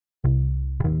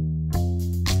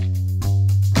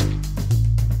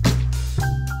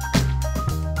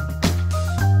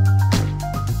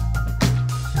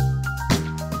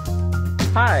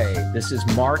Hi, this is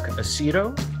Marc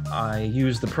Acito. I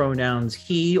use the pronouns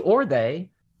he or they,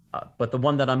 but the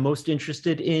one that I'm most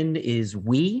interested in is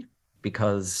we,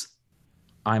 because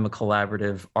I'm a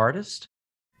collaborative artist.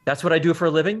 That's what I do for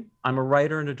a living. I'm a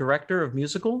writer and a director of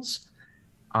musicals.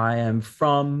 I am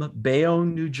from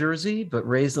Bayonne, New Jersey, but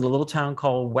raised in a little town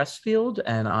called Westfield,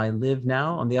 and I live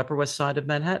now on the Upper West Side of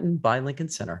Manhattan by Lincoln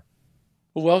Center.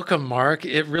 Welcome, Mark.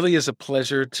 It really is a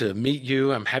pleasure to meet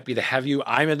you. I'm happy to have you.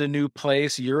 I'm in a new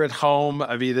place. You're at home.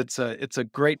 I mean, it's a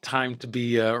great time to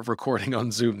be recording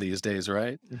on Zoom these days,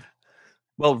 right?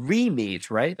 Well,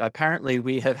 re-meet, right? Apparently,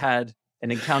 we have had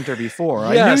an encounter before.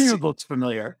 I knew Yes, you looked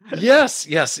familiar. yes.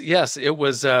 It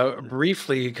was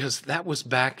briefly because that was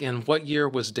back in what year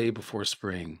was Day Before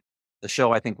Spring? The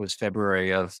show, I think, was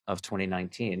February of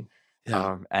 2019.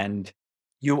 Yeah. And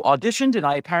you auditioned, and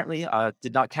I apparently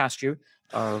did not cast you.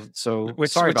 So sorry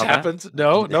Which about that. happens.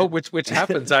 No, which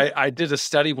happens. I did a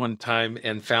study one time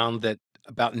and found that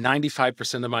about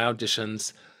 95% of my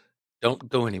auditions don't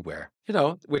go anywhere,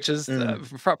 which is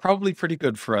Mm, probably pretty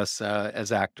good for us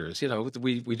as actors.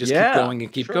 We just keep yeah, going and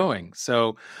keep sure. going.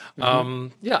 So, Hmm.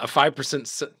 yeah, a 5%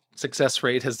 success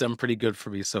rate has done pretty good for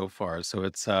me so far. So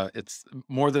it's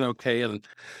more than okay. And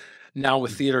now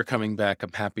with theater coming back,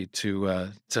 I'm happy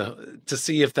to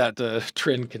see if that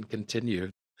trend can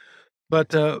continue.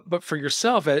 But for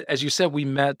yourself, as you said, we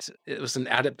met. It was an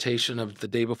adaptation of The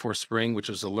Day Before Spring, which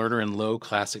was a Lerner and Loewe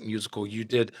classic musical. You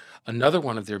did another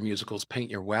one of their musicals,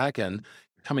 Paint Your Wagon,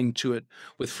 coming to it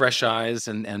with fresh eyes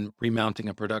and remounting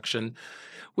a production,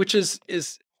 which is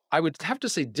I would have to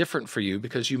say different for you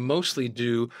because you mostly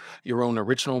do your own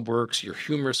original works, your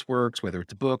humorous works, whether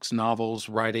it's books, novels,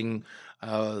 writing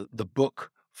the book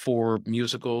for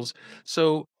musicals.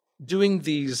 So doing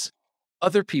these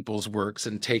other people's works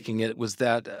and taking it, was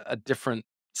that a different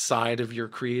side of your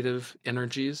creative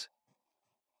energies?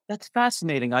 That's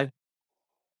fascinating.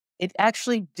 It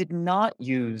actually did not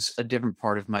use a different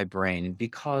part of my brain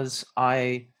because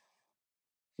I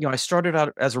started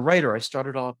out as a writer. I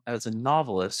started off as a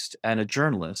novelist and a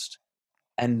journalist,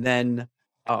 and then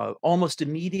almost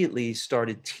immediately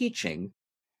started teaching,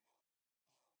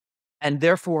 and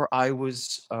therefore I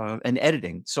was and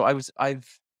editing. So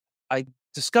I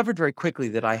discovered very quickly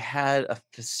that I had a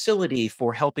facility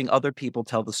for helping other people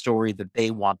tell the story that they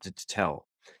wanted to tell.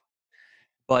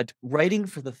 But writing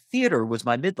for the theater was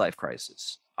my midlife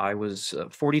crisis. I was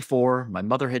 44. My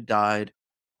mother had died.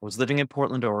 I was living in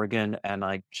Portland, Oregon, and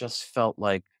I just felt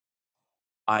like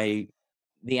I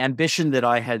the ambition that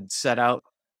I had set out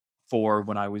for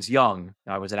when I was young.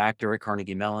 I was an actor at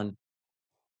Carnegie Mellon.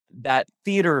 That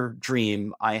theater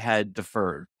dream I had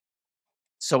deferred.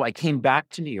 So I came back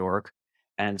to New York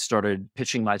and started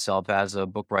pitching myself as a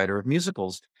book writer of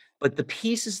musicals. But the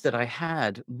pieces that I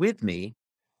had with me,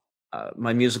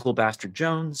 my musical Bastard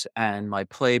Jones and my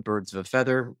play Birds of a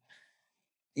Feather,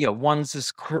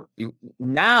 one's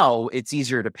now it's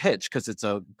easier to pitch because it's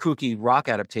a kooky rock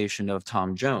adaptation of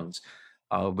Tom Jones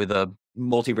with a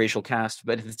multiracial cast.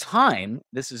 But at the time,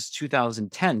 this is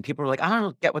 2010, people were like, I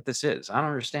don't get what this is. I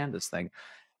don't understand this thing.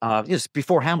 It's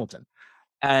before Hamilton.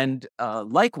 And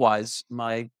likewise,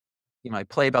 my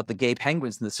play about the gay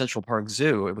penguins in the Central Park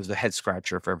Zoo, it was a head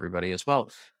scratcher for everybody as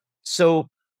well. So,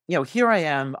 here I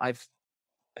am. I've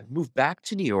moved back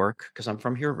to New York because I'm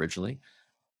from here originally,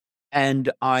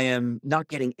 and I am not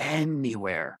getting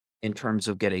anywhere in terms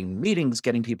of getting meetings,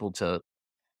 getting people to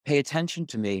pay attention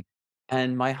to me.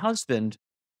 And my husband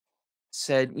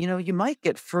said, you might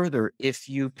get further if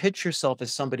you pitch yourself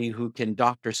as somebody who can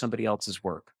doctor somebody else's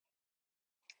work.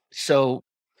 So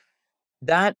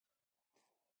that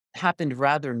happened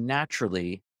rather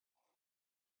naturally.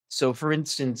 So, for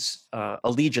instance,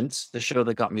 Allegiance, the show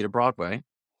that got me to Broadway,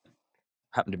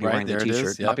 happened to be Right, wearing the there it is.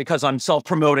 T-shirt, not Yep. because I'm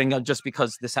self-promoting, just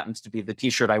because this happens to be the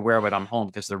T-shirt I wear when I'm home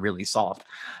because they're really soft.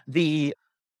 The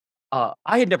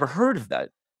I had never heard of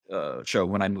that show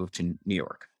when I moved to New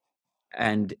York,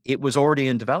 and it was already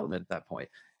in development at that point.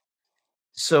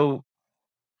 So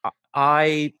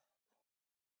I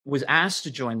was asked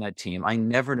to join that team. I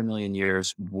never in a million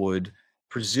years would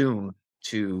presume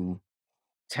to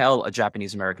tell a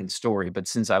Japanese American story, but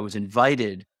since I was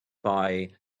invited by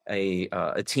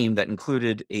a team that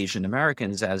included Asian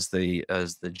Americans as the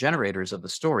generators of the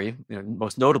story,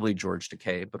 most notably George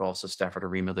Takei, but also Stafford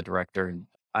Arima, the director,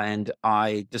 and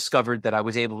I discovered that I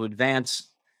was able to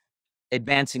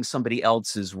advancing somebody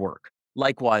else's work.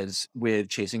 Likewise with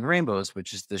Chasing Rainbows,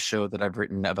 which is the show that I've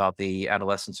written about the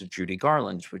adolescence of Judy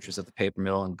Garland, which was at the Paper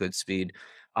Mill and Goodspeed.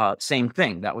 Same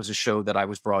thing. That was a show that I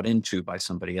was brought into by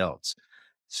somebody else.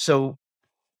 So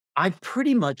I've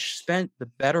pretty much spent the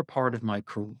better part of my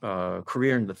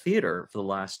career in the theater for the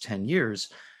last 10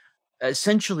 years,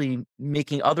 essentially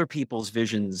making other people's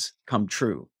visions come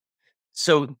true.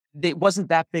 So it wasn't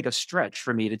that big a stretch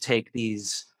for me to take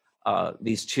these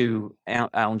two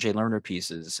Alan J. Lerner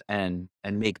pieces and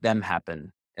make them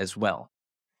happen as well.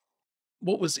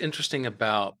 What was interesting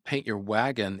about Paint Your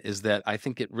Wagon is that I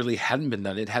think it really hadn't been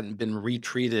done. It hadn't been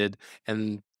retreated,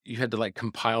 and you had to, like,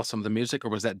 compile some of the music, or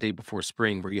was that Day Before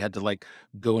Spring where you had to, like,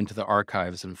 go into the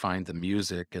archives and find the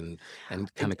music and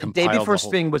kinda Day compile Before the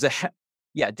whole. Spring was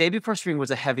yeah, Day Before Spring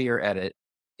was a heavier edit.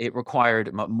 It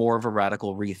required more of a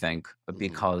radical rethink Mhm.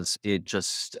 because it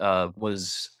just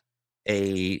was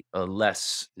a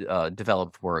less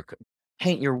developed work.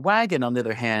 Paint Your Wagon, on the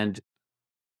other hand,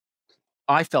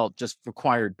 I felt just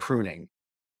required pruning.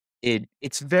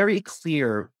 It's very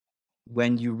clear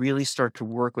when you really start to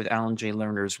work with Alan J.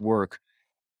 Lerner's work,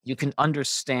 you can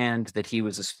understand that he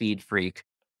was a speed freak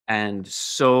and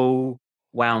so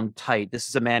wound tight. This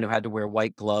is a man who had to wear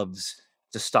white gloves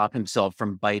to stop himself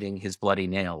from biting his bloody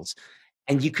nails.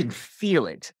 And you can feel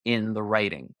it in the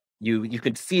writing. You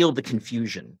could feel the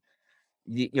confusion.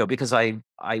 Because I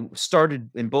started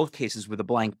in both cases with a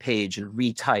blank page and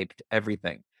retyped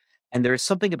everything. And there's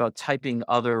something about typing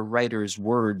other writers'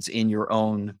 words in your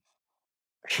own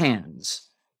hands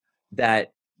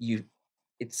that you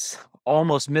it's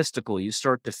almost mystical. You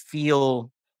start to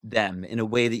feel them in a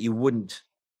way that you wouldn't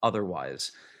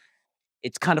otherwise.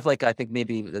 It's kind of like, I think,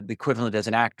 maybe the equivalent as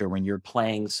an actor when you're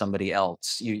playing somebody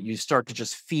else. You start to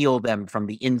just feel them from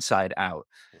the inside out.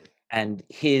 And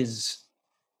his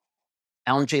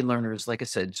Alan J. Lerner's, like I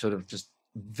said, sort of just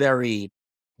very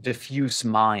diffuse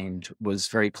mind was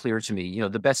very clear to me.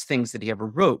 The best things that he ever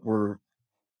wrote were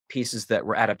pieces that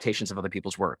were adaptations of other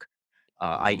people's work,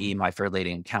 i.e., Mhm. My Fair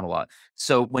Lady and Camelot.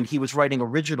 So when he was writing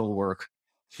original work,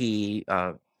 he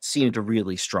seemed to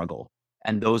really struggle.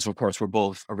 And those, of course, were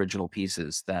both original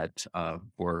pieces that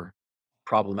were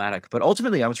problematic. But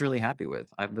ultimately, I was really happy with.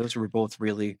 Those were both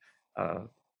really uh,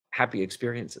 happy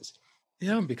experiences.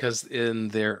 Yeah, because in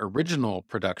their original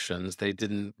productions, they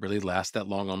didn't really last that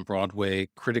long on Broadway.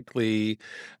 Critically,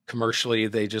 commercially,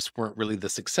 they just weren't really the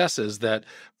successes that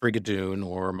Brigadoon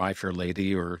or My Fair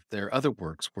Lady or their other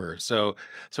works were. So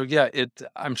yeah,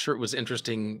 I'm sure it was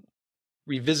interesting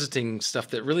revisiting stuff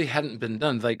that really hadn't been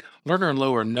done. Like Lerner and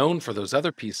Lowe are known for those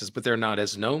other pieces, but they're not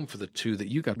as known for the two that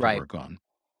you got to Right. work on.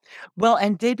 Well,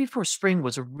 and Day Before Spring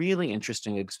was a really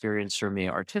interesting experience for me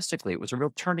artistically. It was a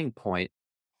real turning point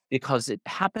because it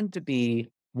happened to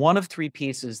be one of three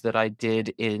pieces that I did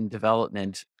in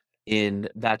development in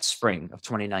that spring of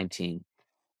 2019.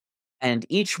 And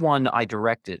each one I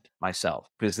directed myself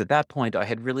because at that point I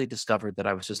had really discovered that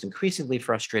I was just increasingly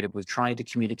frustrated with trying to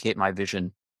communicate my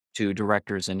vision to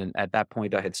directors. And at that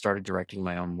point, I had started directing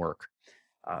my own work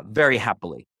very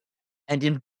happily. And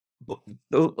in b-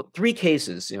 three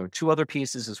cases, two other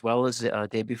pieces as well as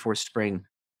Day Before Spring,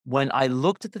 when I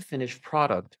looked at the finished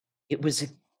product, it was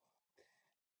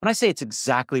when I say it's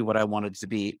exactly what I wanted it to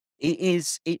be,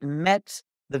 it met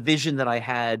the vision that I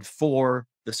had for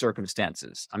the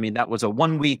circumstances. I mean, that was a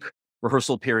 1 week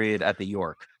rehearsal period at the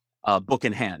York, book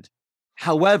in hand.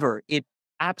 However, it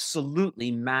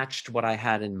absolutely matched what I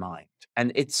had in mind.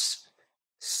 And it's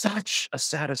such a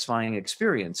satisfying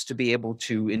experience to be able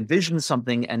to envision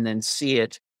something and then see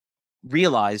it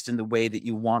realized in the way that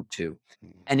you want to.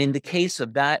 And in the case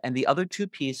of that and the other two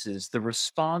pieces, the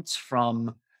response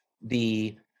from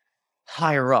the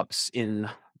higher ups in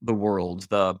the world,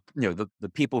 the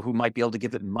people who might be able to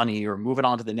give it money or move it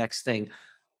on to the next thing,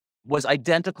 was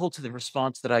identical to the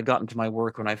response that I got into my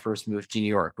work when I first moved to New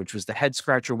York, which was the head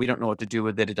scratcher. We don't know what to do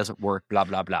with it. It doesn't work. Blah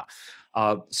blah blah.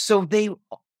 So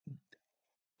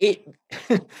it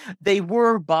they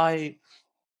were by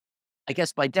I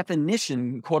guess by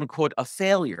definition, quote unquote, a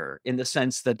failure in the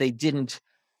sense that they didn't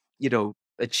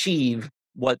achieve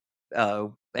what uh,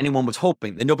 anyone was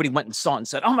hoping. That nobody went and saw it and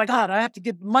said, "Oh my God, I have to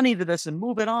give money to this and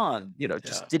move it on." It Yeah.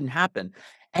 just didn't happen.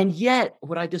 And yet,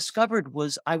 what I discovered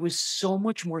was I was so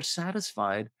much more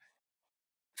satisfied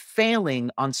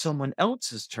failing on someone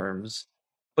else's terms,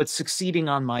 but succeeding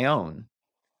on my own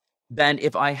than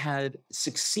if I had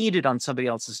succeeded on somebody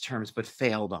else's terms, but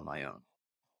failed on my own.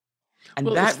 And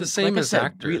Well, it's that, the like same I as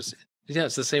said, actors. Yeah,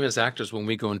 it's the same as actors when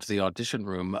we go into the audition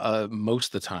room.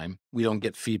 Most of the time, we don't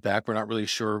get feedback. We're not really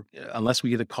sure unless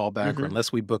we get a call back or Mhm.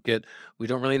 unless we book it. We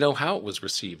don't really know how it was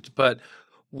received. But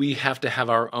we have to have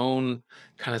our own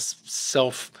kind of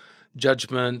self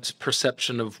judgment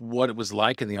perception of what it was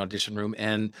like in the audition room.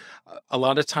 And a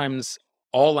lot of times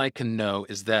all I can know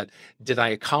is that, did I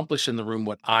accomplish in the room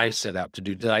what I set out to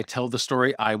do? Did I tell the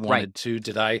story I Right. wanted to?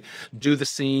 Did I do the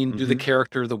scene, do the Mhm.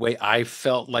 character the way I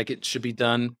felt like it should be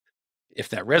done? If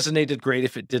that resonated, great.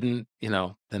 If it didn't,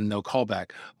 then no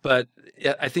callback. But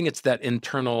I think it's that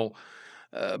internal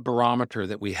barometer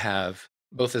that we have,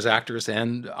 both as actors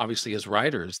and obviously as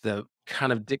writers, that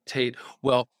kind of dictate,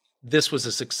 well, this was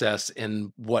a success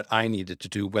in what I needed to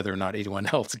do, whether or not anyone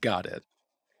else got it.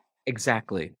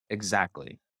 Exactly,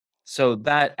 exactly. So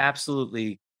that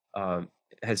absolutely, uh,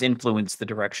 has influenced the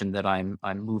direction that I'm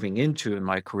moving into in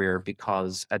my career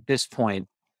because at this point,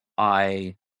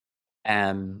 I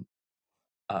am,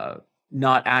 uh,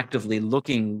 not actively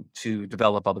looking to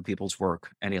develop other people's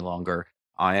work any longer.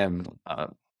 I am,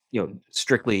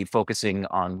 strictly focusing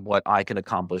on what I can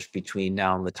accomplish between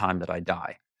now and the time that I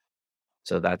die.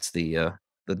 So that's the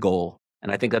goal,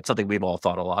 and I think that's something we've all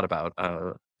thought a lot about,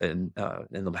 in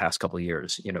the past couple of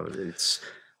years. It's,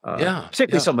 Yeah,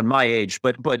 particularly yeah. someone my age,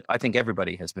 but I think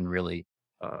everybody has been really,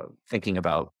 thinking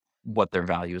about what their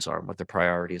values are, what their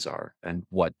priorities are, and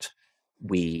what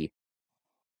we,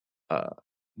 uh,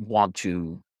 want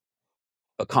to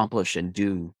accomplish and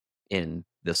do in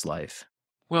this life.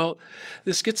 Well,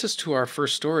 this gets us to our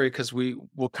first story because we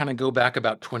will kind of go back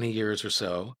about 20 years or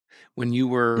so when you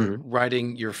were Mhm.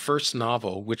 writing your first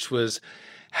novel, which was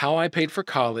How I Paid for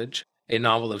College, a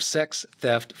novel of sex,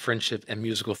 theft, friendship, and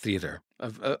musical theater.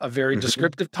 A very Mhm.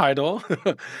 descriptive title.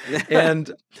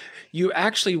 And you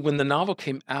actually, when the novel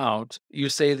came out, you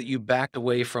say that you backed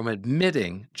away from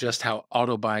admitting just how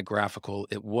autobiographical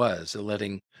it was,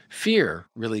 letting fear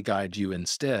really guide you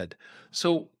instead.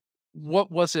 So,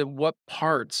 what was it? What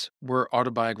parts were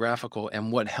autobiographical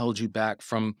and what held you back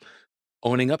from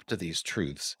owning up to these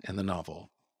truths in the novel?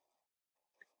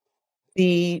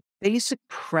 The basic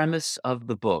premise of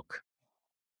the book,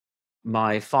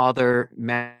 my father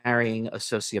marrying a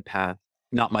sociopath,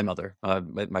 not my mother,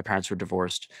 my parents were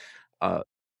divorced, uh,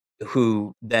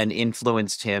 who then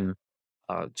influenced him,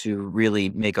 to really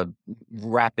make a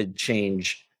rapid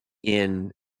change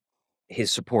in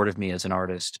his support of me as an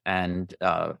artist and,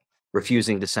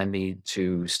 refusing to send me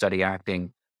to study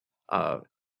acting, uh,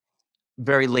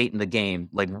 very late in the game,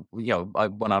 like,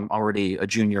 when I'm already a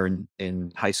junior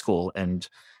in high school and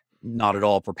not at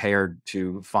all prepared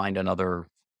to find another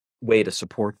way to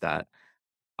support that.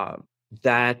 Uh,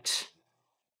 that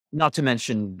not to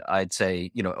mention, I'd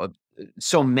say,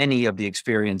 so many of the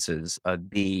experiences, uh,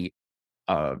 the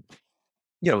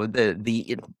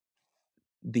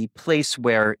place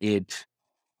where it,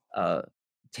 uh,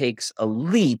 takes a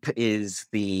leap is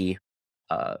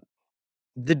uh,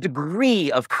 the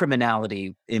degree of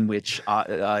criminality in which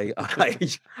I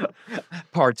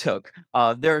partook.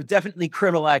 There are definitely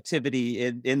criminal activity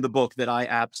in the book that I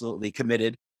absolutely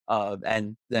committed,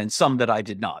 and then some that I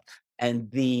did not.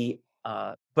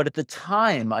 But at the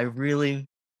time, I really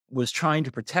was trying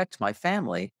to protect my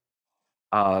family,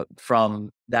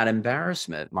 from that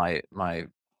embarrassment.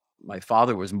 My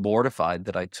father was mortified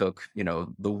that I took,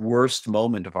 the worst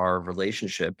moment of our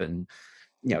relationship and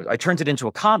I turned it into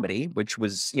a comedy, which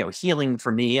was, healing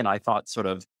for me, and I thought sort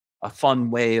of a fun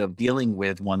way of dealing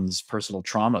with one's personal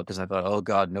trauma because I thought, "Oh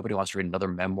god, nobody wants to read another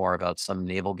memoir about some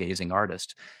navel-gazing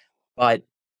artist." But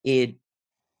it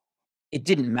it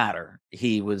didn't matter.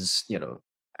 He was,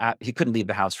 he couldn't leave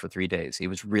the house for 3 days. He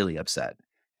was really upset.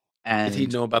 Did he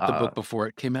And, know about the book before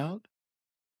it came out?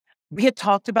 we had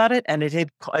talked about it, and it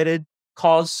had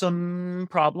caused some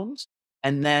problems,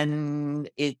 and then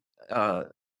uh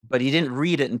but he didn't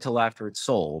read it until after it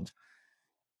sold.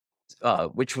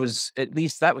 Which was at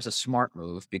least that was a smart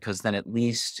move because then at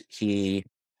least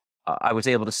I was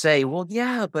able to say, well,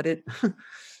 yeah, but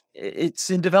it's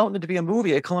in development to be a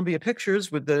movie at Columbia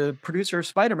Pictures with the producer of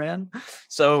Spider-Man.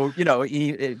 So,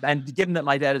 and given that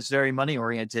my dad is very money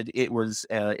oriented, it was,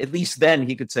 at least then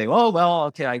he could say, oh, well,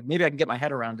 okay, maybe I can get my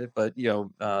head around it, but,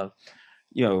 you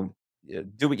know,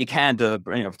 do what you can to,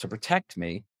 to protect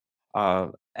me.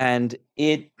 And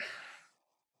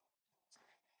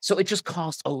so it just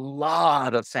caused a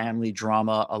lot of family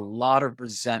drama, a lot of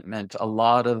resentment, a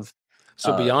lot of,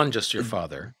 So uh, beyond just your uh,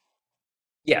 father.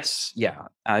 yes, yeah,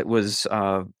 it was,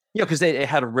 because it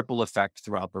had a ripple effect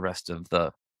throughout the rest of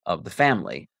the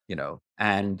family,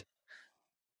 and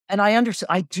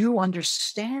I do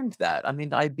understand that. I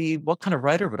mean, what kind of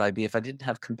writer would I be if I didn't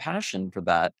have compassion for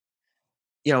that?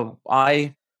 You know,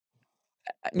 I,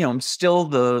 I'm still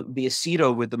the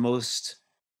Acito with the most,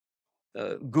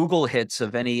 Google hits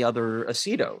of any other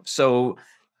Acito. So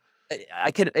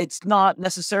I could it's not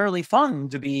necessarily fun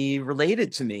to be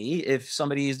related to me if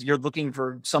you're looking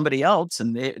for somebody else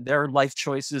and their life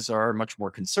choices are much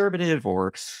more conservative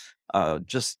or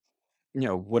just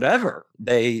whatever.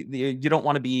 You don't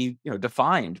want to be,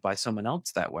 defined by someone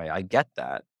else that way. I get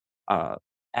that. Uh,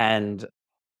 and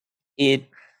it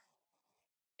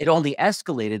it only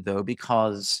escalated though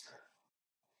because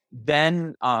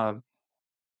then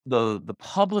the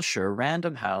publisher,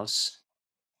 Random House,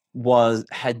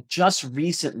 had just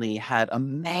recently had a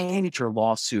major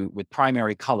lawsuit with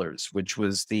Primary Colors, which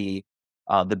was the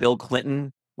Bill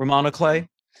Clinton Mhm. Romanoclay.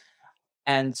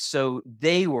 And so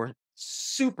they were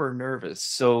super nervous.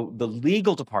 So the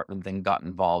legal department then got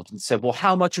involved and said, "Well,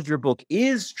 how much of your book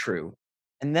is true?"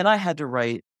 And then I had to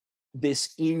write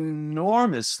this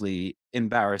enormously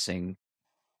embarrassing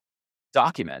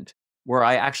document where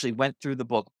I actually went through the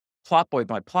book plot point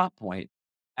by plot point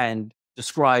and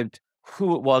described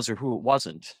who it was or who it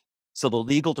wasn't. So the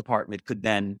legal department could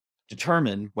then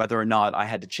determine whether or not I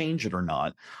had to change it or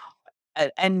not.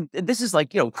 And this is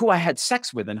like, who I had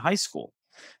sex with in high school.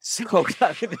 So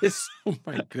this, Oh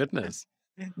my goodness.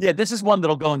 yeah, this is one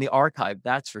that'll go in the archive,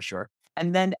 that's for sure.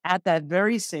 And then at that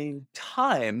very same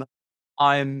time,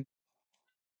 I'm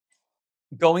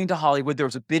going to Hollywood. There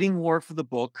was a bidding war for the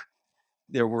book.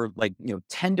 There were like,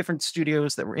 10 different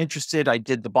studios that were interested. I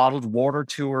did the bottled water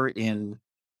tour in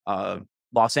uh,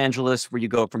 Los Angeles, where you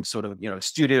go from sort of,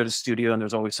 studio to studio, and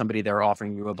there's always somebody there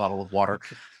offering you a bottle of water.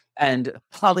 And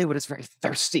Hollywood is very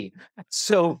thirsty.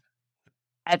 So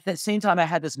at the same time, I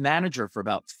had this manager for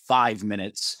about 5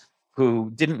 minutes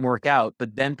who didn't work out,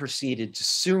 but then proceeded to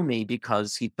sue me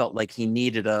because he felt like he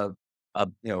needed a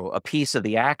piece of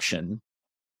the action.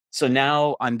 So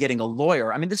now I'm getting a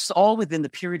lawyer. I mean, this is all within the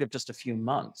period of just a few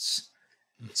months.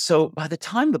 So by the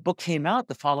time the book came out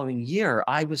the following year,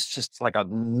 I was just like a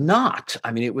knot.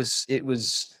 I mean, it was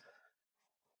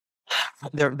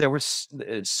there was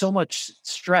so much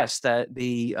stress that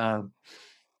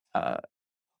uh,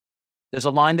 there's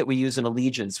a line that we use in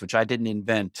Allegiance, which I didn't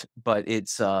invent, but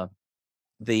it's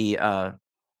the uh,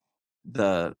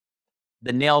 the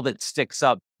the nail that sticks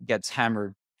up gets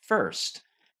hammered first.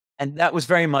 And that was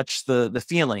very much the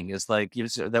feeling is like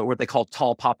that what they call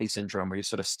tall poppy syndrome, where you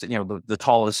sort of the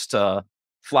tallest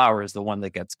flower is the one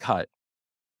that gets cut.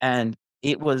 And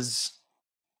it was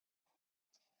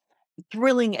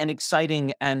thrilling and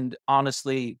exciting, and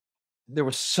honestly, there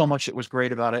was so much that was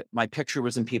great about it. My picture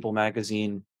was in People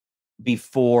magazine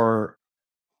before.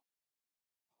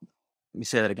 Let me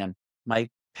say that again. My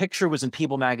picture was in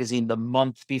People magazine the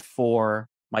month before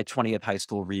my 20th high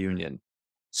school reunion.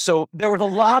 So there was a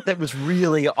lot that was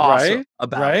really awesome Right?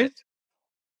 about Right? it.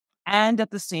 And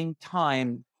at the same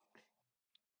time,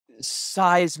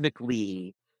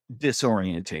 seismically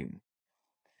disorienting.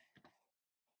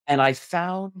 And I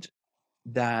found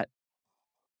that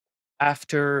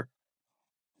after,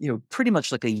 pretty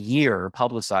much like a year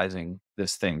publicizing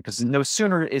this thing, because no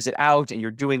sooner is it out and you're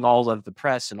doing all of the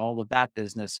press and all of that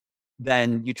business,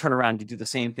 then you turn around to do the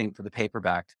same thing for the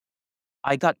paperback.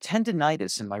 I got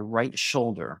tendonitis in my right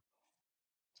shoulder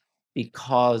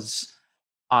because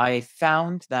I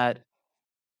found that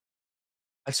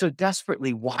I so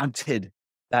desperately wanted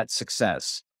that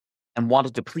success and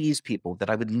wanted to please people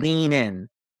that I would lean in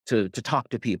to talk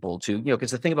to people to,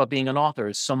 because the thing about being an author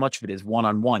is so much of it is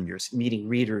one-on-one. You're meeting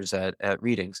readers at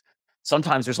readings.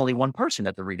 Sometimes there's only one person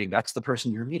at the reading. That's the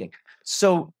person you're meeting.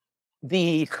 So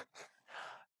the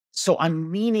so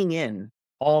I'm leaning in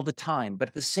all the time, but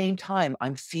at the same time,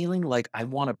 I'm feeling like I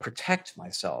want to protect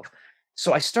myself.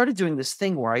 So I started doing this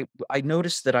thing where I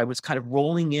noticed that I was kind of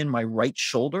rolling in my right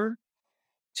shoulder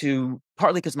to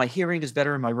partly because my hearing is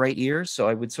better in my right ear, so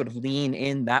I would sort of lean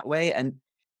in that way, and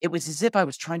it was as if I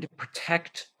was trying to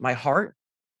protect my heart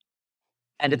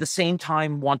and at Mm. the same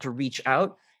time want to reach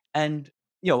out, and,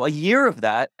 a year of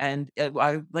that, and,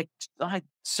 I had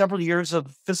several years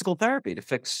of physical therapy to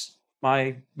fix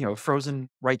my, frozen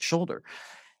right shoulder.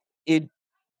 It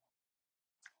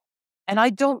and I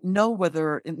don't know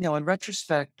whether, in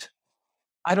retrospect,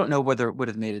 I don't know whether it would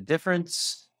have made a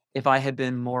difference if I had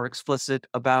been more explicit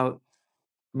about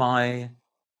my,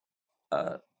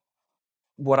 uh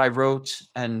what I wrote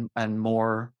and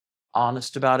more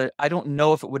honest about it. I don't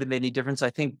know if it would have made any difference. I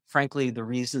think, frankly, the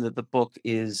reason that the book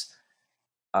is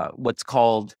what's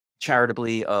called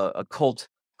charitably a cult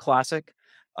classic,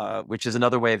 which is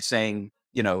another way of saying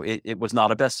it was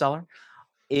not a bestseller.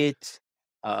 It,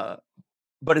 uh,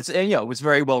 but it was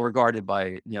very well regarded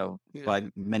by Yeah.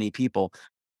 by many people.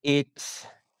 It.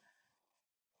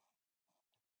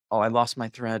 Oh, I lost my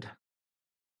thread.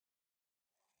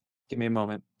 Give me a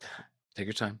moment. Take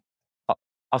your time. I'll,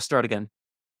 I'll start again.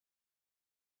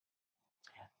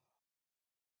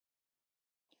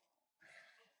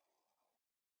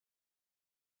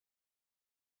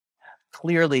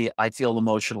 Clearly, I feel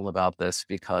emotional about this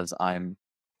because I'm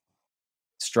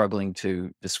struggling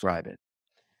to describe it.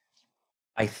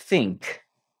 I think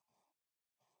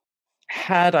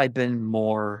had I been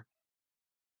more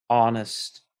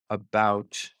honest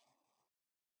about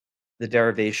the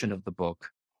derivation of the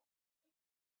book,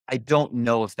 I don't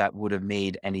know if that would have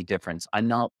made any difference. I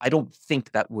don't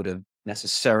think that would have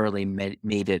necessarily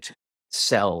made it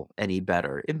sell any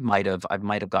better. It might have. I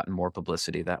might have gotten more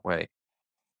publicity that way.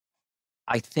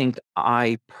 I think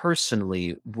I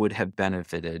personally would have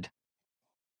benefited,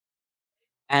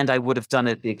 and I would have done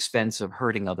it at the expense of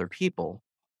hurting other people,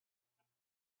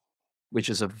 which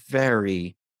is a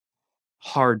very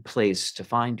hard place to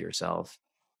find yourself.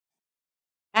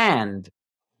 And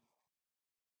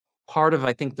part of,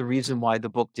 I think, the reason why the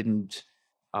book didn't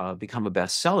become a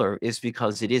bestseller is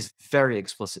because it is very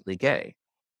explicitly gay.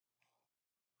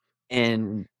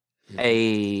 And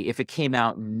Mhm. if it came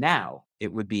out now,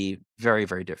 it would be very,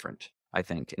 very different, I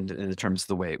think, in the terms of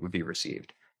the way it would be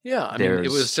received. Yeah, I mean,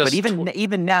 it was But just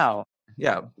even now,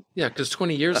 yeah. yeah, because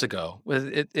 20 uh, years ago,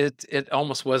 it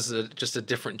almost was just a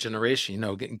different generation.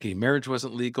 Gay marriage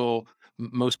wasn't legal.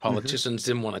 Most mhm. politicians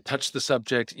didn't want to touch the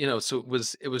subject. So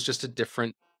it was just a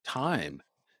different time,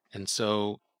 and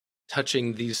so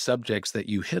touching these subjects that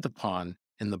you hit upon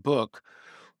in the book,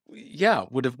 yeah,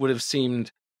 would have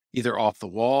seemed either off the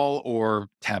wall or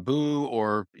taboo,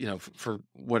 or for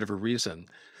whatever reason.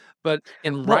 But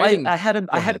in Well, writing, I go had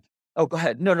ahead. oh, go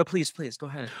ahead. No, no, please go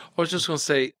ahead. I was just going to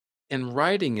say, in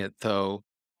writing it, though,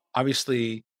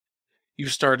 obviously you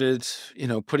started,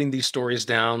 putting these stories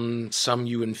down. Some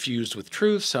you infused with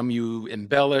truth, some you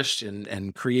embellished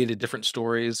and created different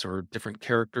stories or different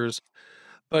characters.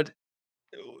 But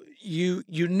you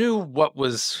knew what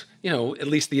was, at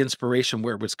least the inspiration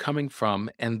where it was coming from,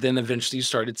 and then eventually you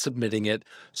started submitting it.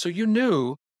 So you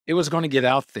knew it was going to get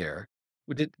out there.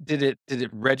 Did it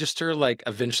register like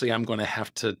eventually I'm going to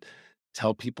have to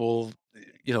tell people,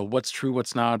 what's true,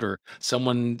 what's not, or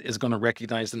someone is going to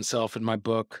recognize themselves in my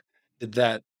book? Did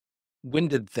that When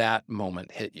did that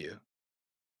moment hit you?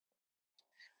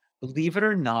 Believe it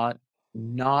or not,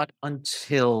 not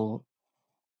until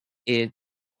it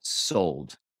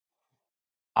sold.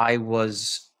 I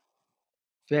was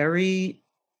very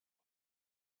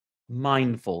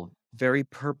mindful, very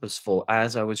purposeful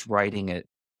as I was writing it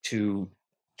to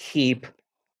keep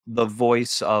the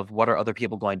voice of what are other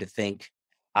people going to think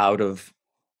out of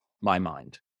my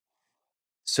mind.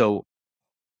 So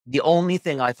the only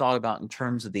thing I thought about in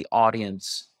terms of the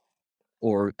audience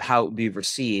or how it would be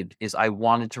received is I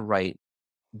wanted to write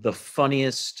the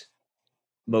funniest,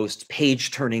 most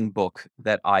page turning book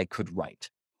that I could write.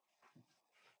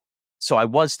 So I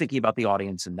was thinking about the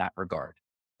audience in that regard.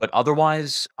 But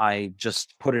otherwise, I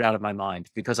just put it out of my mind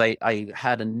because I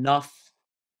had enough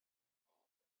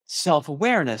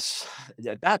self-awareness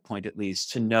at that point, at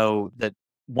least, to know that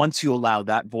once you allow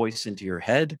that voice into your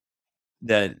head,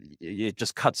 that it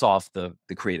just cuts off the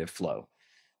creative flow.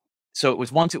 So it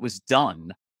was once it was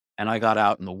done and I got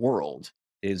out in the world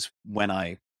is when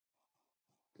I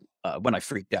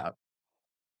freaked out.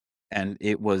 And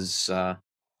it was uh,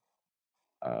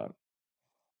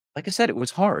 like I said, it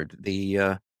was hard.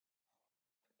 I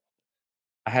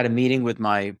had a meeting with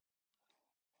my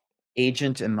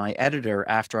agent and my editor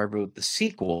after I wrote the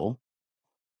sequel,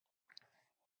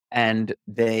 and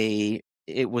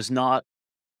it was not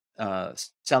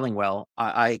selling well.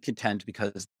 I contend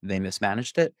because they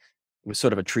mismanaged it. It was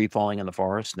sort of a tree falling in the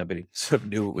forest. Nobody sort of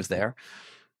knew it was there.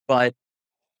 But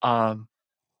um,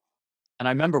 and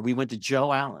I remember we went to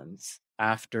Joe Allen's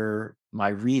after my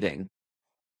reading,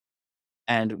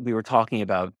 and we were talking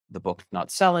about the book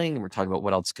not selling, and we're talking about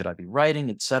what else could I be writing,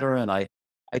 et cetera. And I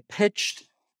pitched.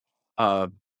 Uh,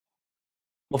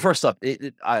 well, first up,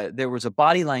 there was a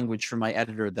body language from my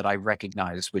editor that I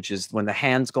recognized, which is when the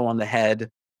hands go on the head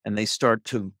and they start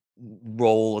to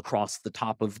roll across the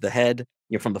top of the head,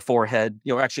 from the forehead,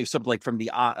 actually sort of like from the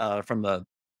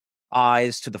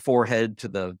eyes to the forehead to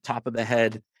the top of the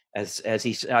head.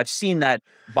 I've seen that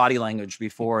body language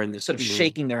before, and they're sort of Mhm.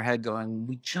 shaking their head, going,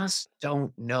 "We just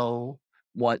don't know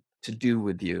what to do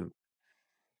with you."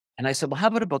 And I said, "Well, how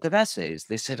about a book of essays?"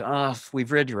 They said, "Oh,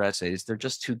 we've read your essays; they're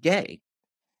just too gay."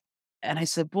 And I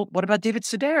said, "Well, what about David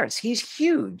Sedaris? He's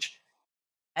huge."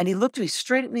 And he looked me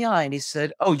straight in the eye and he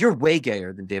said, "Oh, you're way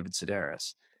gayer than David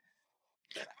Sedaris."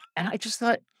 And I just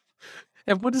thought,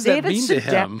 And what does that David mean to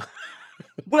Sedaris. him?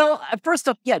 Well, first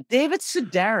off, yeah, David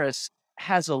Sedaris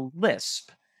has a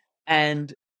lisp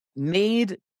and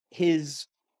made his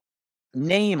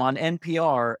name on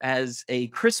NPR as a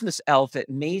Christmas elf at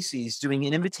Macy's doing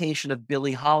an imitation of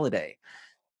Billie Holiday,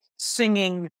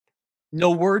 singing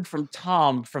No Word from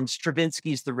Tom from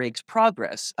Stravinsky's The Rake's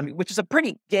Progress. I mean, which is a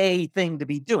pretty gay thing to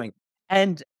be doing.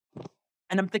 And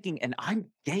I'm thinking, "And I'm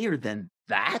gayer than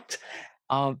that?"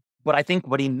 But I think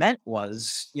what he meant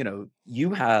was,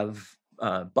 you have,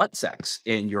 butt sex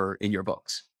in your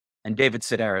books, and David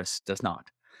Sedaris does not.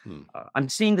 Hmm. I'm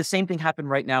seeing the same thing happen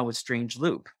right now with Strange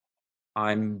Loop.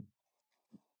 I'm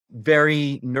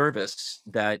very nervous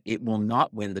that it will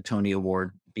not win the Tony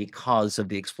Award because of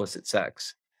the explicit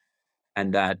sex,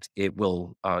 and that it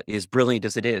will, as brilliant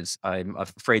as it is, I'm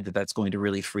afraid that that's going to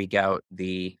really freak out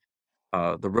the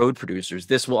road producers.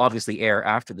 This will obviously air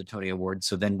after the Tony Awards,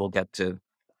 so then we'll get to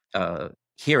uh,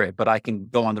 hear it. But I can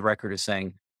go on the record as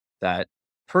saying that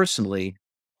personally,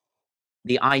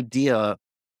 the idea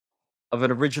of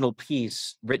an original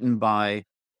piece written by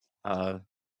uh,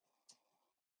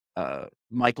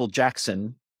 Michael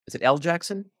Jackson, is it L.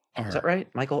 Jackson? Is that R. right?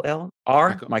 Michael L. R.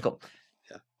 Michael. Michael.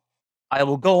 Yeah. I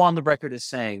will go on the record as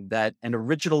saying that an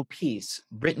original piece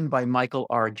written by Michael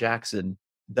R. Jackson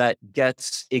that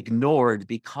gets ignored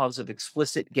because of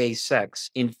explicit gay sex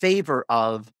in favor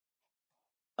of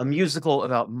a musical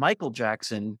about Michael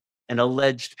Jackson, an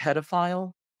alleged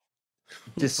pedophile,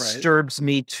 Right. disturbs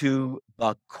me to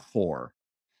the core.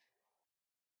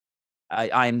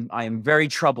 I am very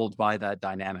troubled by that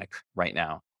dynamic right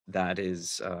now. That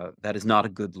is not a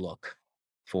good look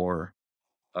for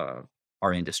uh,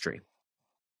 our industry.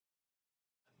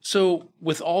 So,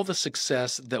 with all the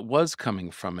success that was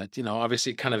coming from it,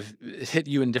 obviously it kind of hit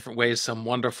you in different ways, some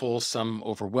wonderful, some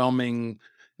overwhelming.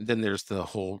 Then there's the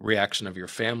whole reaction of your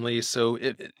family. So,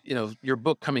 your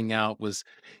book coming out was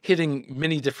hitting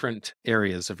many different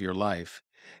areas of your life.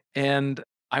 And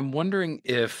I'm wondering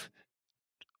if,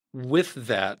 with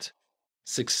that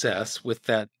success, with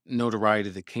that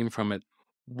notoriety that came from it,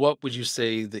 what would you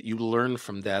say that you learned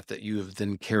from that that you have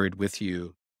then carried with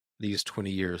you these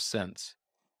 20 years since?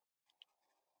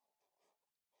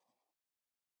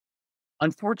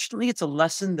 Unfortunately, it's a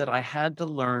lesson that I had to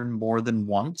learn more than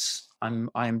once.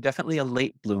 I am definitely a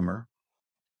late bloomer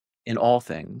in all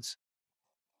things.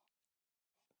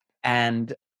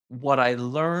 And what I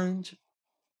learned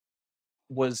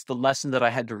was the lesson that I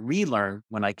had to relearn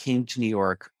when I came to New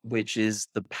York, which is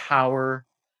the power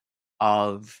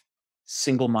of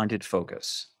single-minded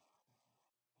focus.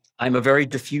 I'm a very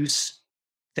diffuse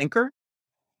thinker.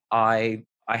 I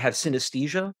have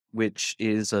synesthesia, which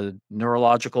is a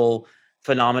neurological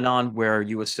phenomenon where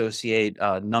you associate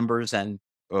numbers and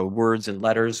words and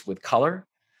letters with color,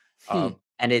 Hmm.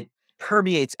 and it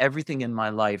permeates everything in my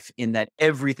life. In that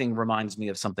everything reminds me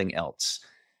of something else.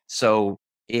 So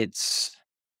it's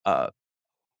uh,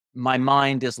 my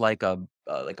mind is like a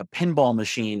pinball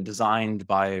machine designed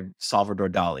by Salvador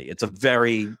Dali. It's a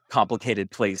very complicated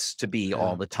place to be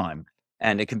all Yeah. the time,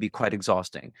 and it can be quite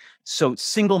exhausting. So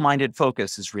single-minded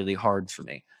focus is really hard for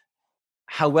me.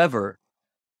 However,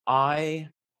 I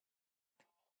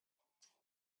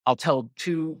I'll tell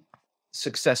two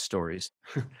success stories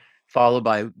followed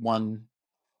by one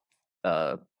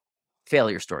uh,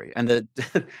 failure story. And the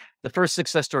the first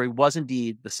success story was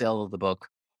indeed the sale of the book.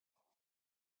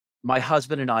 My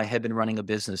husband and I had been running a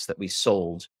business that we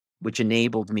sold, which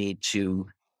enabled me to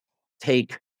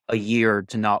take a year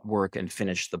to not work and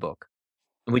finish the book.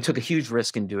 And we took a huge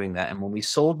risk in doing that. And when we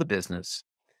sold the business,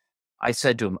 I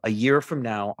said to him, "A year from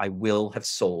now, I will have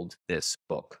sold this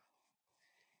book."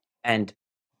 And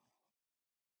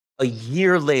a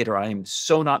year later, I am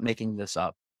so not making this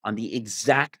up. On the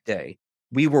exact day,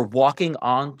 we were walking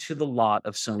onto the lot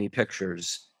of Sony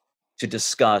Pictures to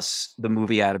discuss the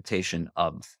movie adaptation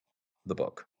of the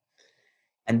book.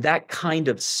 And that kind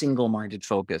of single-minded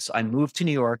focus. I moved to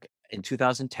New York in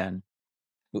 2010,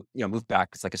 moved back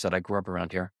because, like I said, I grew up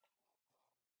around here.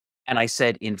 And I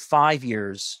said, in 5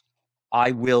 years,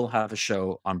 I will have a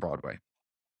show on Broadway.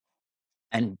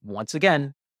 And once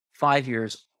again, 5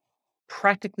 years,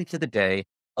 practically to the day,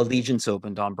 Allegiance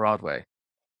opened on Broadway.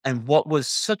 And what was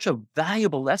such a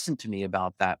valuable lesson to me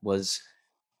about that was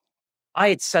I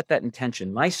had set that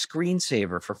intention. My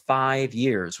screensaver for 5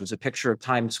 years was a picture of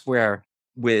Times Square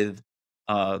with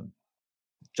uh,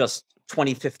 just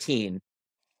 2015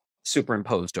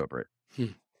 superimposed over it. Hmm.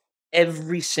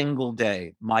 Every single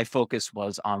day, my focus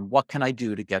was on what can I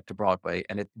do to get to Broadway?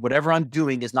 And if whatever I'm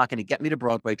doing is not going to get me to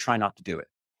Broadway, try not to do it.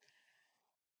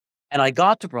 And I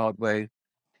got to Broadway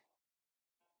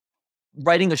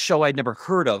writing a show I'd never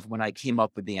heard of when I came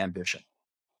up with the ambition,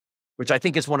 which I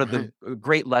think is one of the Right.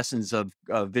 great lessons of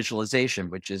visualization,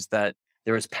 which is that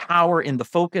there is power in the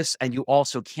focus, and you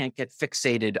also can't get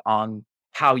fixated on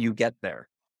how you get there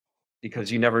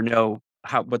because you never know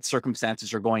what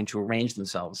circumstances are going to arrange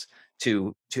themselves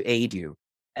to aid you.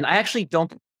 And I actually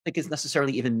don't think it's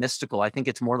necessarily even mystical. I think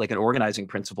it's more like an organizing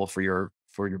principle for your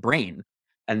brain,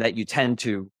 and that you tend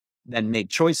to then make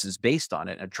choices based on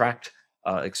it, attract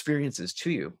experiences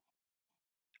to you.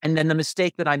 And then the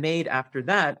mistake that I made after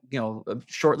that,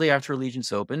 shortly after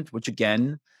Allegiance opened, which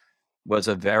again was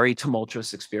a very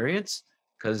tumultuous experience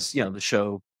because the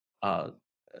show uh,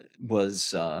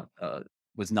 was uh, uh,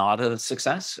 was not a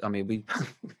success. I mean, we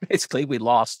basically we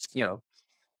lost, I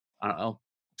don't know,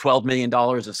 $12 million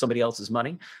of somebody else's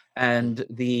money, Mm. and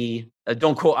the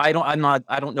don't quote. I don't. I'm not.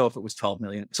 I don't know if it was 12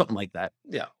 million, something like that.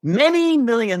 Yeah. Many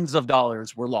millions of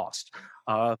dollars were lost,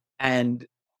 and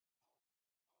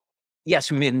yes,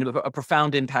 we made a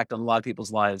profound impact on a lot of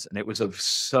people's lives, and it was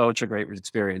such a great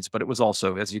experience. But it was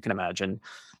also, as you can imagine,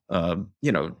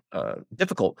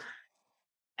 difficult.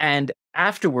 And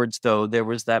afterwards, though, there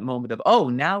was that moment of, oh,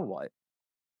 now what?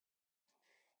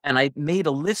 And I made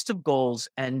a list of goals,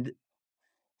 and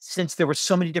since there were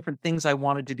so many different things I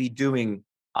wanted to be doing,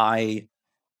 I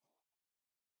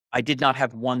I did not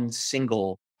have one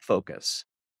single focus.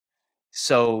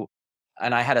 So,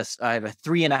 and I have a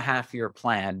 3.5 year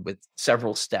plan with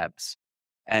several steps.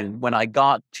 And when I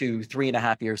got to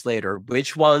 3.5 years later,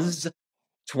 which was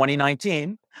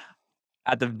 2019,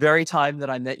 at the very time that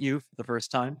I met you for the first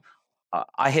time,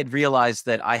 I had realized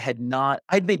that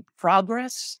I'd made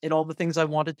progress in all the things I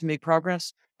wanted to make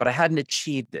progress, but I hadn't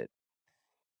achieved it.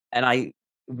 And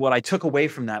what I took away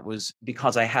from that was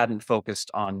because I hadn't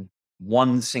focused on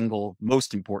one single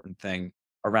most important thing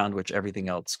around which everything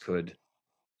else could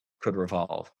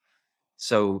revolve.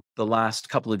 So the last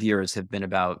couple of years have been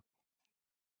about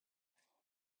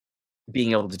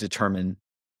being able to determine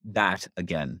that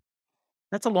again.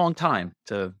 That's a long time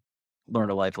to learn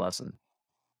a life lesson.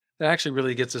 That actually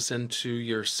really gets us into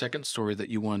your second story that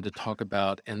you wanted to talk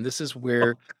about. And this is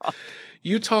where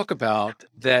you talk about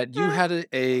that you had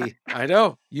I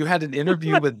know, you had an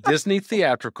interview with Disney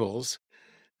Theatricals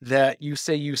that you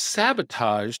say you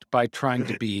sabotaged by trying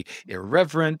to be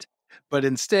irreverent, but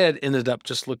instead ended up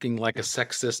just looking like a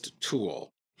sexist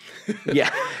tool.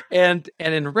 Yeah. And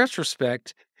in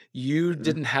retrospect, you Mhm.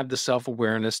 didn't have the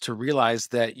self-awareness to realize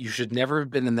that you should never have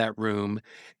been in that room,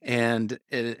 and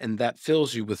that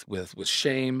fills you with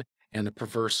shame and a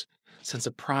perverse sense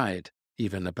of pride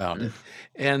even about it.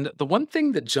 And the one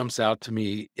thing that jumps out to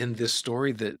me in this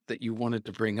story that you wanted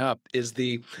to bring up is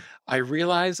I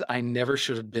realize I never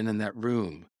should have been in that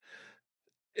room.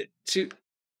 To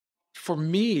For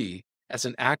me as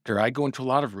an actor, I go into a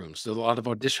lot of rooms, a lot of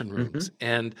audition rooms, Mhm.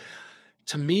 and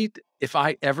to me, if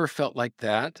I ever felt like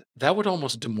that, that would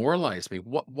almost demoralize me.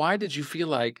 Why did you feel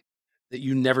like that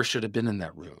you never should have been in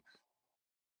that room?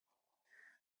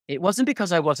 It wasn't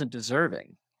because I wasn't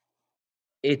deserving.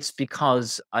 It's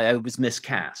because I was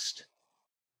miscast,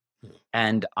 Hmm.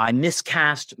 and I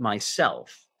miscast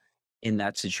myself in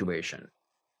that situation,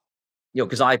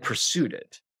 because I pursued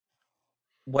it.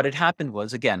 What had happened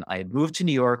was, again, I had moved to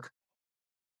New York.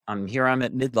 I'm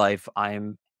at midlife.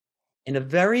 I'm in a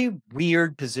very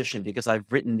weird position because I've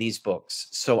written these books.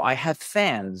 So I have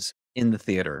fans in the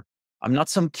theater. I'm not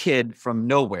some kid from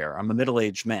nowhere. I'm a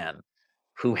middle-aged man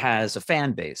who has a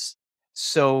fan base.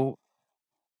 So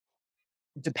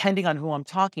depending on who I'm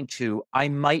talking to, I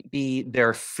might be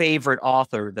their favorite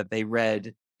author that they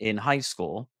read in high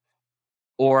school,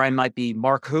 or I might be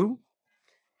Mark who,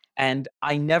 and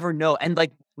I never know. And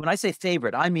like when I say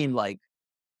favorite, I mean like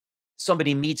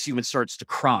somebody meets you and starts to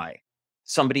cry.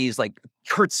 Somebody's like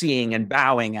curtsying and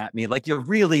bowing at me, like you're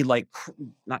really like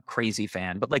not crazy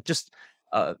fan, but like just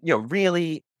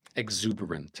really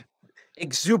Exuberant.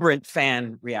 exuberant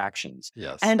fan reactions.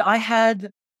 Yes. And I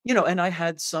had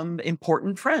some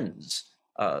important friends.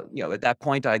 At that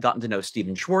point, I had gotten to know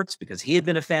Stephen Schwartz because he had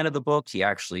been a fan of the book. He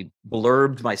actually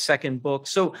blurbed my second book.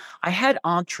 So I had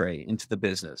entree into the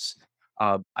business.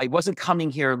 I wasn't coming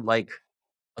here like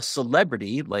a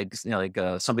celebrity, like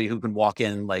somebody who can walk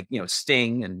in like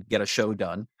Sting and get a show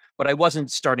done. But I wasn't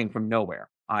starting from nowhere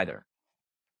either.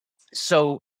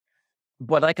 So,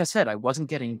 but like I said, I wasn't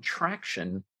getting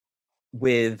traction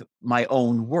with my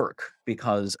own work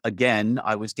because again,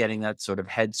 I was getting that sort of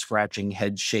head scratching,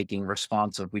 head shaking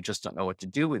response of we just don't know what to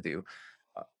do with you.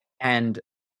 Uh, And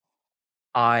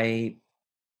I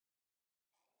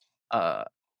uh,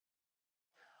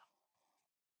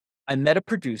 I met a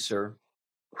producer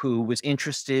who was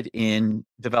interested in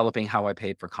developing how I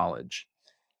paid for college.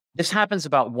 This happens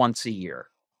about once a year.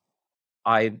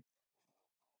 I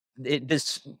it,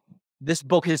 this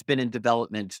book has been in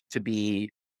development to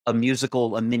be a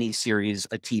musical, a mini series,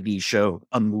 a TV show,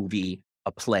 a movie,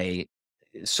 a play,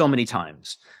 so many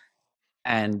times.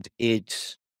 and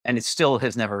it still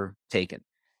has never taken.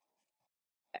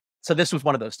 So this was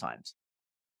one of those times.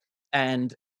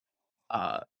 And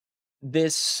uh,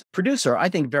 this producer, I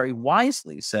think, very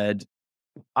wisely said,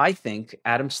 I think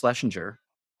Adam Schlesinger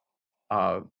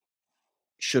uh,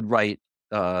 should write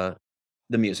uh,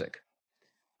 the music.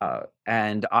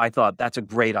 And I thought that's a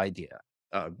great idea.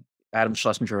 Uh, Adam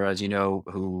Schlesinger, as you know,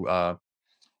 who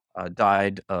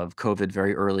died of COVID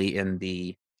very early in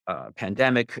the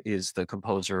pandemic, is the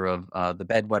composer of The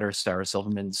Bedwetter, Sarah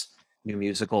Silverman's new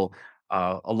musical,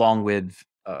 along with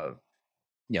the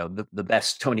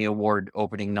best Tony Award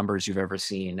opening numbers you've ever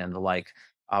seen and the like.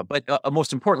 But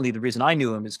most importantly, the reason I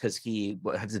knew him is because he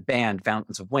has a band,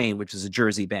 Fountains of Wayne, which is a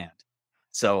Jersey band.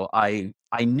 So I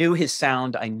knew his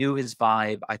sound, I knew his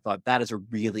vibe. I thought that is a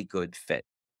really good fit.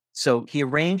 So he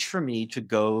arranged for me to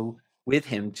go with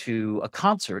him to a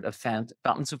concert of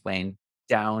Fountains of Wayne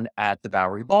down at the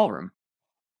Bowery Ballroom.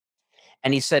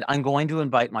 And he said, I'm going to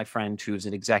invite my friend who's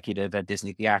an executive at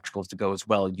Disney Theatricals to go as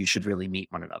well. You should really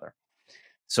meet one another.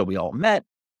 So we all met.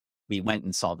 We went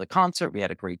and saw the concert. We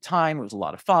had a great time. It was a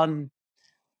lot of fun.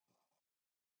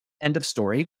 End of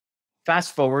story.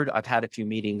 Fast forward, I've had a few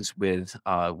meetings with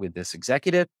this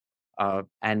executive,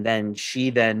 and then she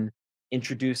then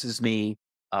introduces me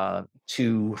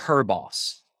to her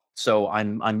boss. So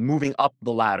I'm moving up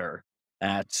the ladder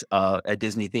at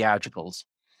Disney Theatricals,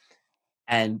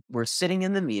 and we're sitting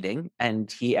in the meeting,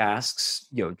 and he asks,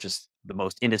 just the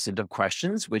most innocent of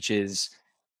questions, which is,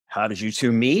 "How did you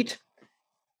two meet?"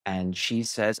 And she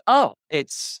says, "Oh,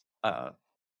 it's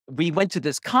we went to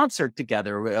this concert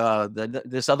together.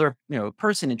 This other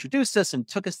person introduced us and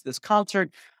took us to this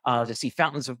concert to see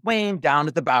Fountains of Wayne down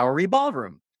at the Bowery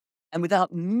Ballroom." And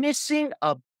without missing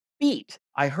a beat,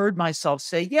 I heard myself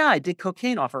say, "Yeah, I did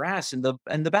cocaine off her ass in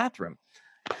the bathroom."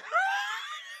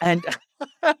 And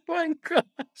Oh my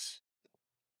gosh.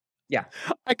 yeah,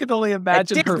 I can only at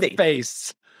imagine her Disney.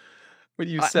 face when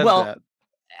you said Well, that.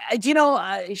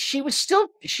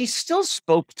 she still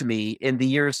spoke to me in the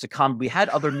years to come. We had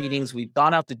other meetings. We've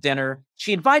gone out to dinner.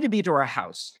 She invited me to her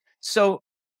house. So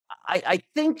I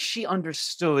think she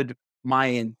understood my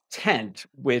intent,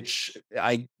 which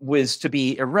I was to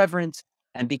be irreverent.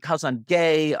 And because I'm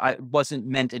gay, I wasn't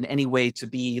meant in any way to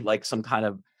be like some kind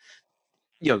of,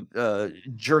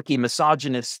 jerky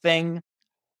misogynist thing.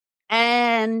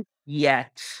 And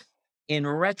yet, in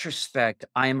retrospect,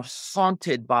 I'm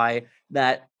haunted by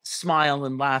that smile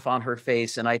and laugh on her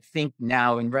face, and I think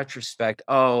now in retrospect,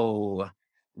 "Oh,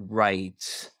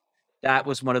 right. That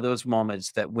was one of those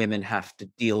moments that women have to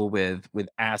deal with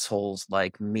assholes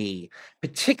like me."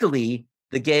 Particularly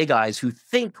the gay guys who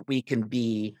think we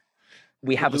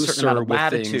have a certain amount Looser of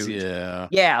with things, latitude. yeah.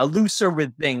 Yeah, looser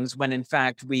with things when in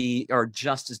fact we are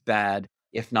just as bad,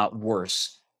 if not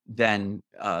worse, than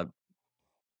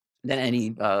any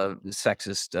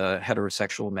sexist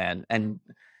heterosexual man. And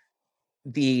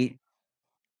the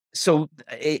so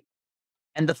it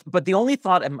and the but the only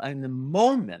thought in the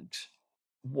moment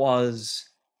was,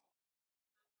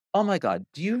 "Oh my god,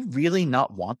 do you really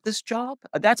not want this job?"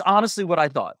 That's honestly what I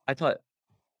thought. I thought,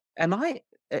 "Am I?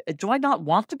 Do I not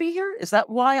want to be here? Is that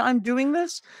why I'm doing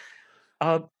this?"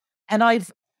 Uh, and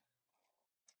I've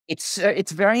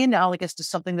it's very analogous to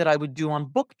something that I would do on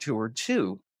book tour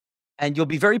too. And you'll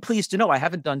be very pleased to know I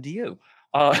haven't done to you,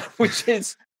 which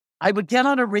is I would get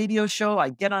on a radio show,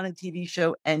 I'd get on a TV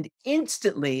show, and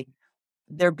instantly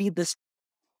there'd be this,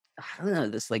 I don't know,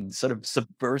 this like sort of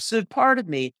subversive part of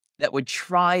me that would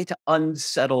try to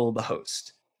unsettle the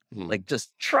host. Mm. Like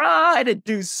just try to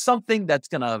do something that's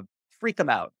gonna freak them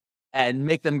out and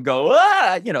make them go,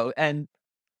 ah,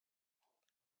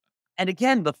 and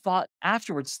again, the thought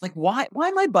afterwards, like, why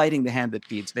am I biting the hand that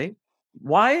feeds me?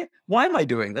 Why am I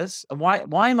doing this? And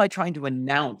why am I trying to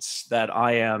announce that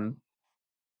I am,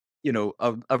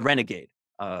 a renegade,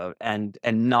 and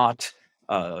not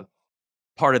uh,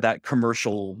 part of that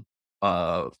commercial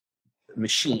uh,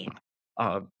 machine?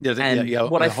 Uh, Yeah, and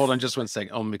what I hold on just one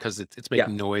second. Because it's yeah,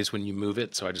 making noise when you move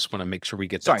it, so I just wanna make sure we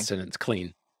get that sorry. sentence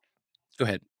clean. Go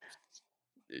ahead.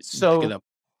 You pick it So up.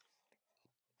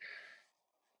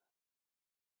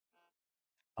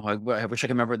 I wish I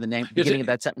could remember the name Is beginning of it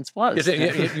that sentence was.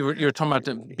 you were talking about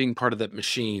them being part of that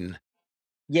machine.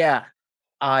 Yeah,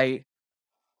 I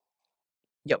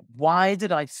yeah. Why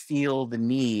did I feel the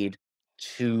need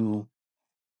to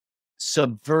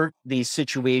subvert these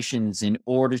situations in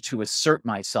order to assert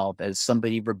myself as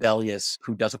somebody rebellious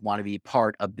who doesn't want to be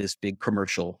part of this big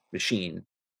commercial machine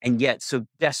and yet so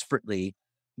desperately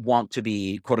want to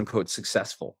be quote unquote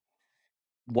successful?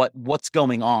 What's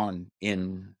going on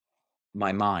in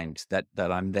my mind that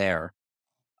I'm there?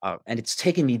 And it's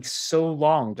taken me so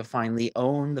long to finally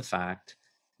own the fact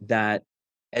that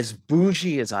as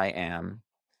bougie as I am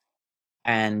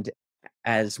and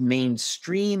as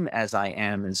mainstream as I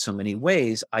am in so many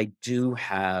ways, I do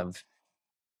have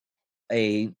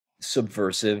a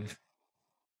subversive,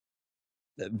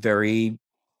 very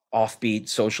offbeat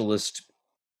socialist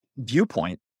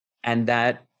viewpoint, and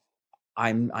that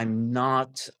I'm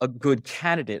not a good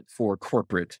candidate for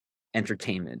corporate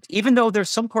entertainment, even though there's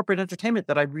some corporate entertainment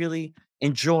that I really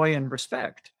enjoy and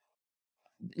respect.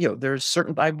 There's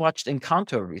certain I watched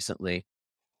Encanto recently,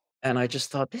 and I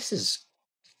just thought this is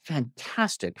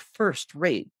fantastic, first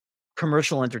rate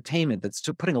commercial entertainment that's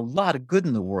putting a lot of good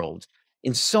in the world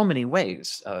in so many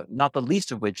ways. Not the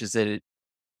least of which is that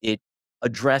it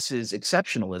addresses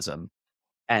exceptionalism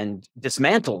and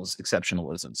dismantles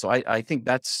exceptionalism. So I think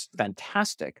that's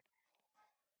fantastic.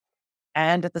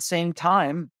 And at the same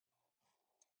time,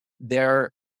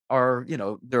 there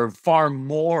there are far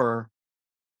more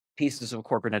pieces of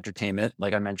corporate entertainment,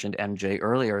 like I mentioned MJ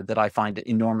earlier, that I find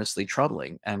enormously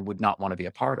troubling and would not want to be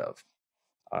a part of.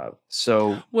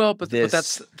 So Well, but this,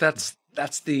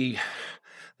 that's the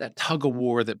that tug of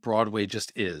war that Broadway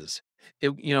just is.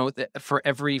 For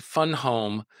every fun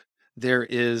home, there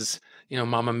is,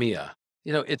 Mamma Mia.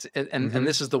 And mhm,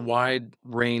 this is the wide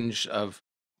range of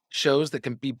shows that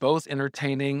can be both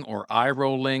entertaining or eye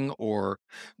rolling or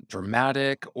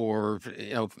dramatic or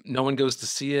no one goes to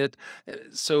see it.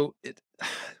 So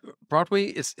Broadway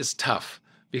is tough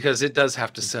because it does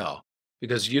have to sell.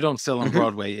 Because you don't sell on mhm,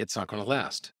 Broadway, it's not going to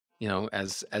last.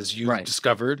 As you've right,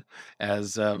 discovered,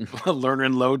 as mm, Lerner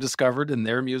and Loewe discovered in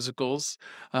their musicals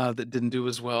that didn't do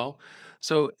as well.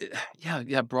 So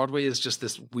yeah, Broadway is just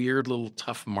this weird little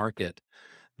tough market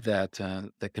that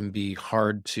can be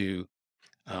hard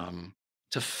um,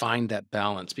 to find that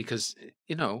balance because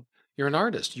you're an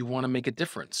artist. You want to make a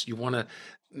difference. You want to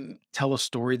tell a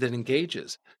story that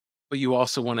engages, but you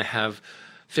also want to have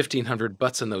 1,500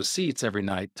 butts in those seats every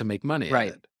night to make money at right,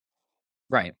 it.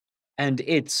 right. And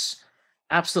it's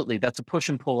absolutely, that's a push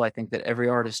and pull I think that every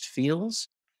artist feels.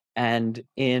 And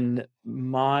in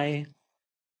my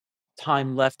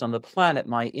time left on the planet,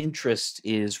 my interest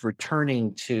is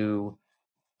returning to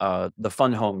the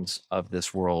fun homes of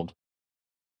this world.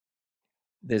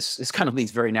 This kind of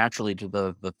leads very naturally to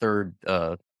the third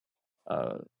uh,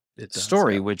 It does,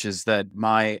 story, yeah. which is that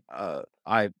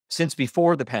I since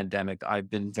before the pandemic, I've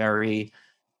been very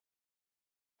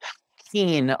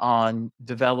keen on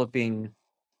developing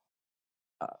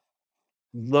uh,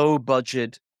 low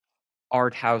budget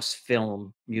art house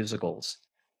film musicals.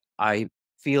 I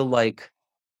feel like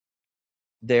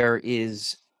there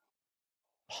is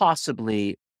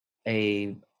possibly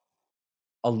a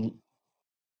a, l-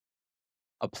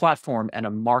 a platform and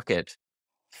a market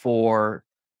for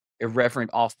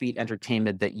irreverent offbeat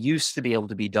entertainment that used to be able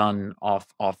to be done off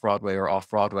Broadway or off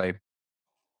Broadway,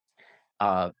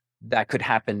 uh, that could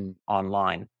happen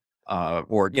online,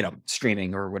 or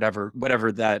streaming or whatever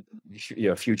that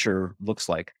future looks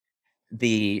like.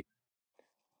 The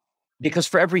Because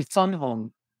for every fun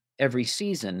home, every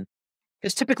season,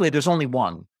 because typically there's only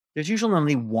one. There's usually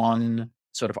only one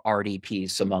sort of arty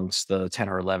piece amongst the 10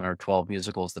 or 11 or 12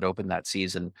 musicals that open that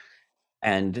season.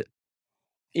 And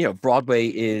Broadway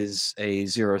is a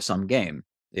zero sum game.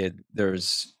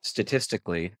 There's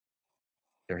statistically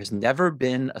There has never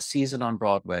been a season on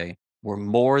Broadway where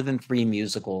more than 3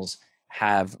 musicals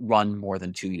have run more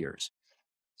than 2 years.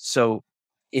 So,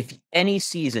 if any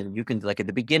season you can, like, at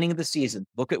the beginning of the season,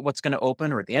 look at what's gonna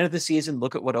open, or at the end of the season,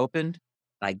 look at what opened,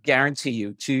 I guarantee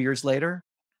you 2 years later,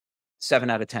 7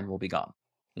 out of 10 will be gone.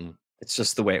 Mm. It's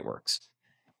just the way it works.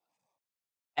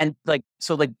 And, like,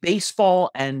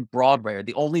 baseball and Broadway are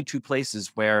the only 2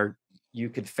 places where you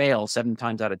could fail 7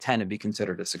 times out of 10 and be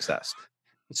considered a success.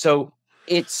 So,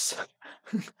 it's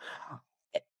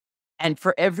and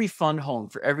for every fun home,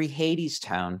 for every Hades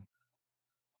town,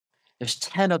 there's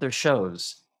 10 other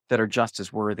shows that are just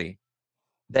as worthy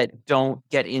that don't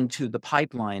get into the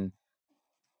pipeline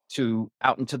to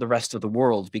out into the rest of the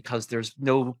world because there's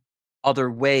no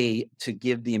other way to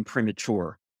give the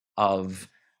imprimatur of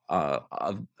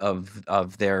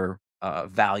their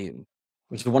value.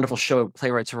 There's a wonderful show,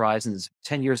 Playwrights Horizons,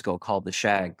 10 years ago called The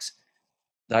Shags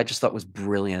that I just thought was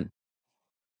brilliant.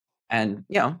 And,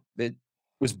 it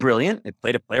was brilliant. It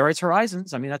played at Playwrights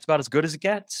Horizons. I mean, that's about as good as it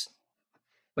gets.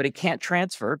 But it can't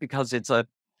transfer because it's a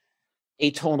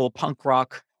atonal punk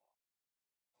rock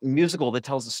musical that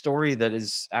tells a story that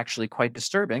is actually quite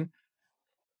disturbing.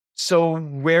 So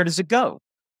where does it go?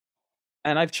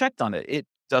 And I've checked on it. It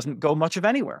doesn't go much of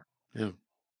anywhere. Yeah.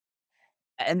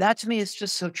 And that to me is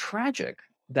just so tragic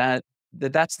that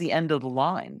that's the end of the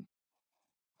line.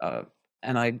 Uh,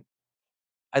 and I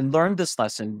learned this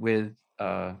lesson with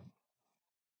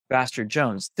Bastard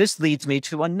Jones. This leads me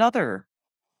to another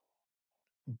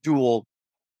dual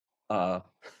uh,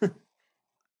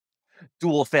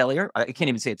 dual failure. I can't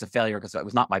even say it's a failure because it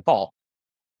was not my fault,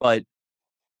 but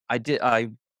I did.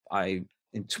 I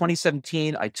in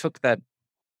 2017, I took that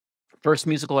first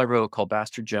musical I wrote called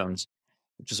Bastard Jones,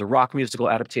 which is a rock musical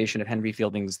adaptation of Henry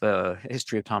Fielding's The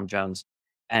History of Tom Jones.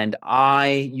 And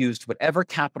I used whatever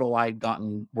capital I'd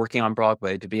gotten working on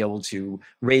Broadway to be able to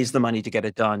raise the money to get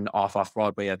it done off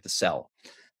Broadway at the Cell.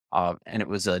 And it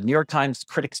was a New York Times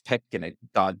critics pick, and it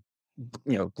got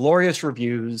glorious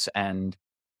reviews, and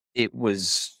it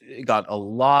got a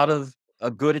lot of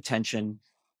good attention.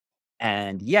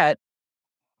 And yet,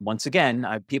 once again,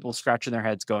 people scratching their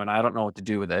heads going, I don't know what to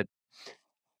do with it.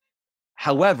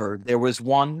 However, there was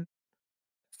one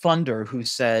funder who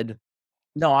said,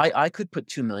 no, I could put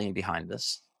 2 million behind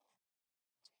this.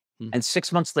 Mm. And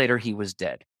 6 months later, he was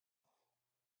dead.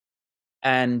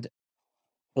 And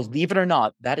believe it or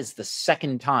not, that is the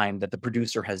second time that the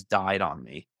producer has died on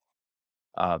me.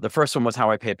 The first one was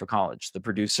How I Paid for College. The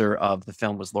producer of the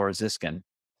film was Laura Ziskin,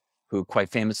 who quite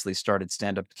famously started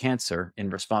Stand Up to Cancer in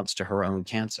response to her own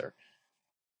cancer.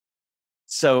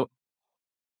 So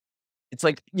it's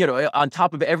like, on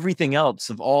top of everything else,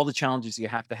 of all the challenges you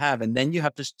have to have, and then you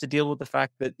have to deal with the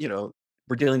fact that,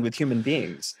 we're dealing with human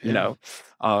beings, Yeah.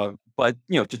 But,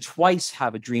 to twice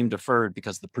have a dream deferred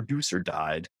because the producer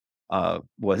died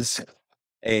was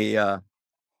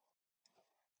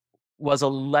a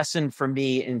lesson for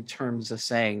me in terms of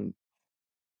saying,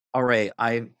 all right,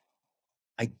 I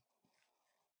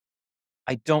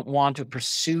I don't want to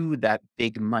pursue that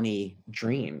big money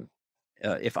dream.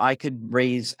 If I could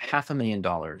raise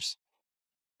 $500,000,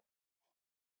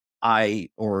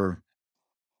 or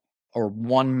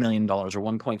 $1 million or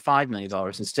 $1.5 million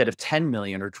instead of 10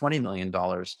 million or $20 million,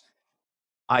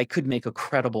 I could make a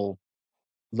credible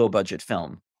low budget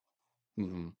film,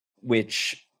 Mhm.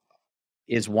 which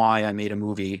is why I made a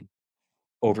movie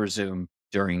over Zoom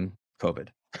during COVID.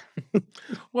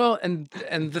 Well, and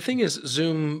the thing is,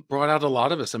 Zoom brought out a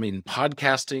lot of us. I mean,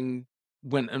 podcasting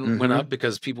went Hmm. up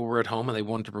because people were at home and they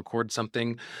wanted to record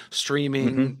something.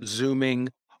 Streaming, Hmm. Zooming,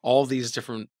 all these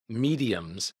different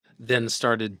mediums then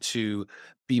started to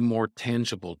be more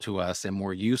tangible to us and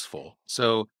more useful.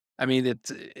 So, I mean,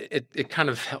 it kind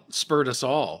of spurred us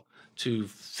all to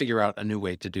figure out a new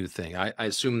way to do thing. I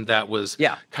assume that was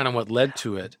Yeah. kind of what led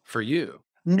to it for you.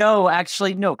 No,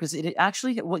 actually, no, because it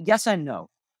actually, well, yes and no.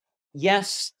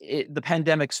 Yes, the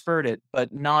pandemic spurred it,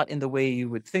 but not in the way you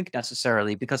would think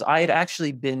necessarily, because I had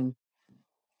actually been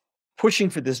pushing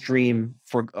for this dream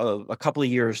for a couple of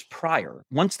years prior.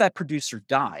 Once that producer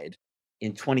died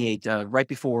in 28, right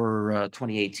before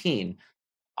 2018,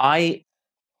 I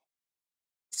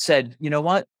said, you know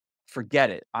what? Forget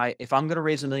it. If I'm going to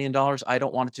raise $1 million, I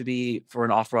don't want it to be for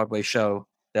an off-Broadway show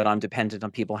that I'm dependent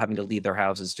on people having to leave their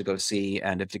houses to go see.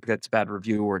 And if it gets a bad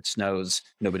review or it snows,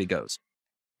 nobody goes.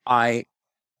 I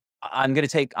I'm gonna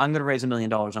raise $1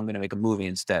 million. I'm gonna make a movie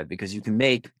instead, because you can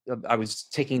make. I was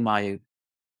taking a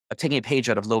page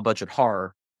out of low budget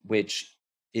horror, which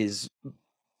is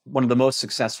one of the most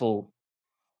successful,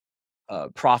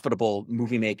 profitable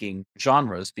movie making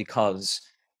genres, because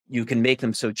you can make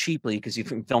them so cheaply because you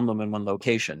can film them in one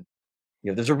location.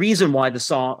 There's a reason why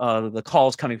the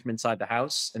call's coming from inside the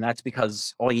house, and that's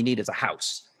because all you need is a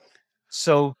house.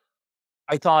 So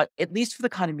I thought, at least for the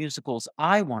kind of musicals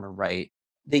I want to write,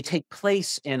 they take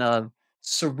place in a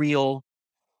surreal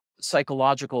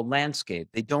psychological landscape.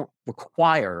 They don't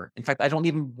require, in fact, I don't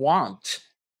even want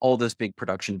all those big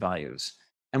production values.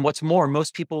 And what's more,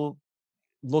 most people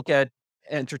look at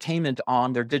entertainment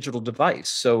on their digital device.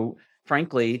 So,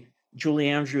 frankly, Julie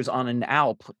Andrews on an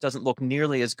Alp doesn't look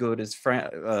nearly as good as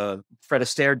Fred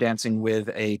Astaire dancing with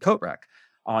a coat rack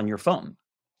on your phone.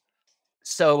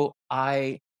 So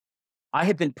I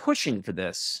had been pushing for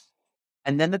this,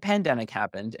 and then the pandemic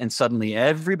happened, and suddenly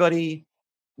everybody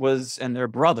and their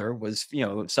brother was,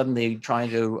 suddenly trying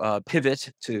to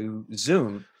pivot to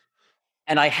Zoom.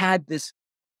 And I had this,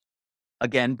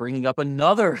 again, bringing up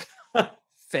another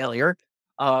failure.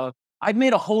 Uh, I've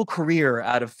made a whole career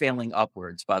out of failing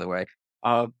upwards, by the way.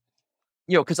 Uh,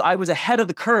 because I was ahead of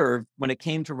the curve when it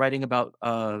came to writing about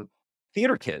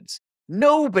theater kids.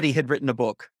 Nobody had written a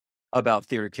book about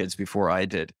theater kids before I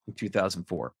did in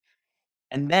 2004.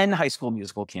 And then High School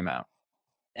Musical came out.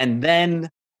 And then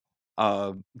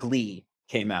Glee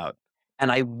came out.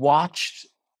 And I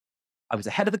was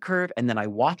ahead of the curve, and then I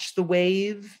watched the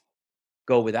wave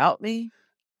go without me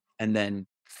and then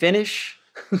finish.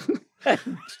 And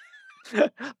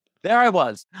there I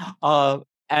was.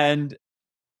 And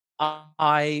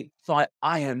I thought,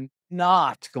 I am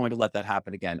not going to let that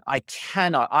happen again. I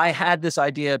cannot. I had this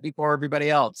idea before everybody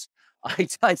else. I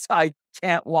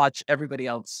can't watch everybody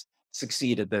else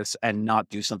succeed at this and not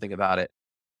do something about it.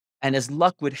 And as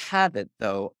luck would have it,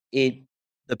 though,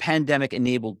 the pandemic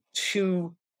enabled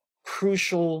two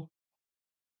crucial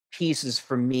pieces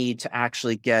for me to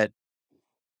actually get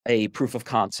a proof of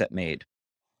concept made.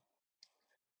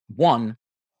 One,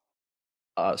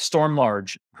 Storm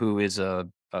Large, who is a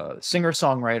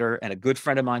singer-songwriter and a good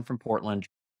friend of mine from Portland,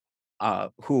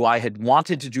 who I had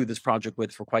wanted to do this project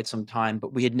with for quite some time,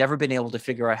 but we had never been able to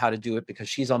figure out how to do it because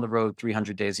she's on the road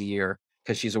 300 days a year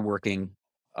because she's a working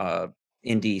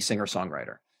indie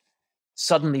singer-songwriter.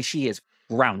 Suddenly she is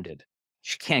grounded.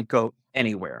 She can't go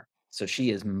anywhere. So she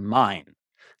is mine.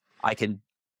 I can,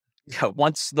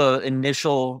 once the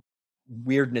initial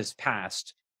weirdness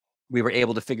passed, we were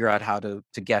able to figure out how to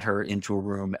get her into a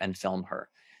room and film her.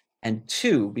 And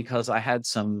two, because I had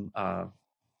some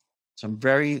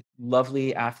very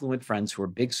lovely, affluent friends who are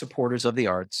big supporters of the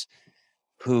arts,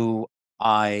 who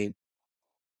I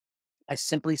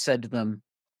simply said to them,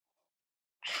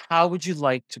 how would you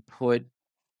like to put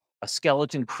a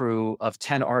skeleton crew of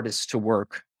 10 artists to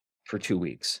work for 2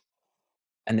 weeks?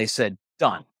 And they said,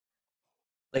 done.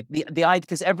 Like the idea,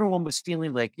 because everyone was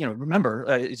feeling like, remember,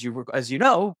 as you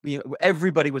know,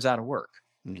 everybody was out of work.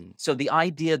 Mm. So the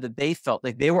idea that they felt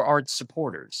like they were art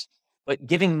supporters, but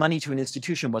giving money to an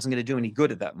institution wasn't going to do any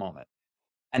good at that moment.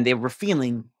 And they were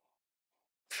feeling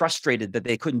frustrated that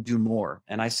they couldn't do more.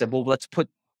 And I said, well, let's put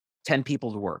 10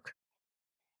 people to work.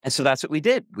 And so that's what we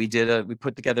did. We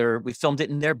filmed it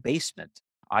in their basement.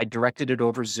 I directed it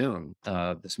over Zoom,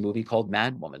 this movie called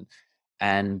Mad Woman.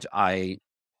 And I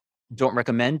don't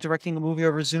recommend directing a movie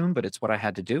over Zoom, but it's what I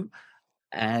had to do.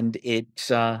 And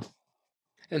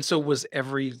And so was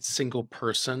every single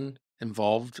person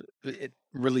involved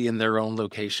really in their own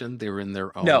location? They were in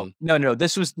their no, own. no, no.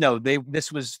 This was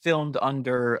filmed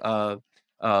under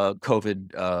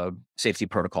COVID safety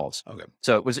protocols. Okay.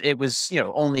 So it was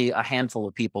only a handful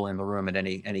of people in the room at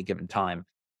any given time,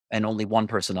 and only one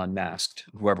person unmasked,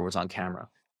 whoever was on camera.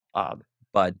 Uh,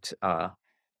 but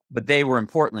they were in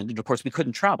Portland, and of course we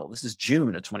couldn't travel. This is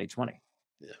June of 2020,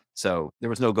 Yeah. so there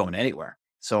was no going anywhere.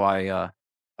 So like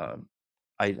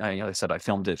I said, I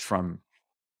filmed it from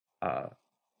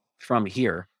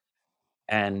here,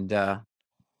 and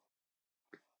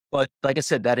but like I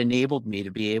said, that enabled me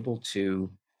to be able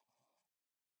to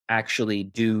actually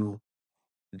do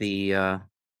the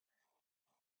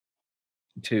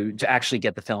to actually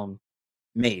get the film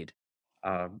made,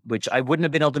 which I wouldn't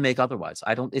have been able to make otherwise.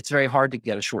 It's very hard to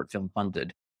get a short film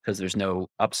funded because there's no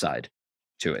upside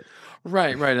to it.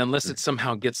 Right, right. Unless it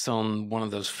somehow gets on one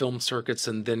of those film circuits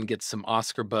and then gets some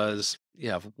Oscar buzz.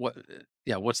 Yeah.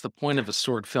 Yeah. What's the point of a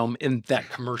short film in that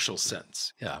commercial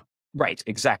sense? Yeah. Right.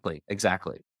 Exactly.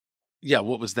 Yeah.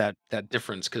 What was that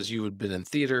difference? Because you had been in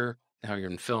theater, now you're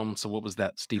in film. So what was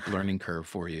that steep learning curve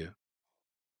for you?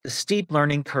 The steep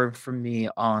learning curve for me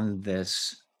on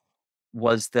this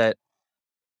was that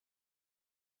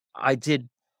I did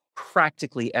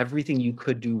practically everything you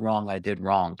could do wrong, I did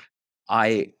wrong.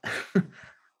 I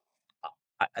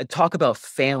I talk about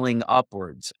failing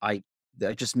upwards. I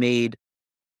just made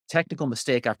technical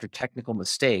mistake after technical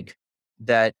mistake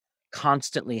that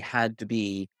constantly had to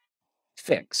be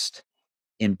fixed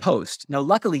in post. Now,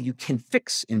 luckily, you can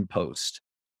fix in post,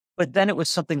 but then it was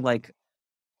something like,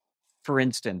 for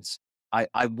instance,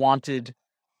 I wanted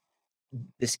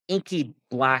this inky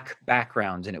black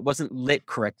background and it wasn't lit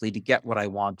correctly to get what I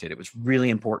wanted. It was really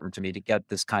important to me to get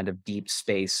this kind of deep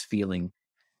space feeling.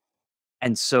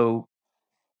 And so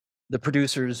the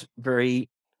producers very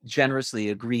generously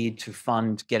agreed to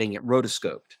fund getting it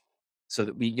rotoscoped so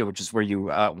that which is where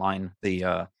you outline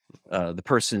the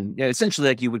person, essentially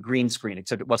like you would green screen,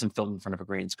 except it wasn't filmed in front of a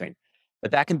green screen.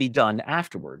 But that can be done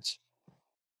afterwards.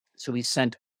 So we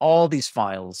sent all these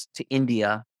files to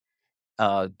India,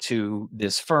 to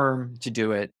this firm to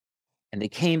do it. And they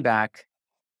came back,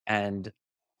 and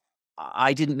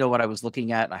I didn't know what I was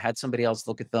looking at. I had somebody else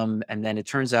look at them. And then it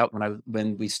turns out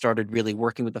when we started really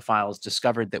working with the files,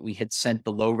 discovered that we had sent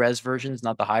the low res versions,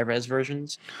 not the high res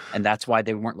versions. And that's why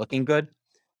they weren't looking good.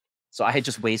 So I had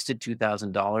just wasted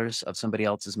 $2,000 of somebody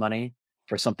else's money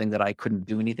for something that I couldn't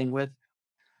do anything with.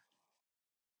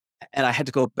 And I had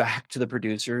to go back to the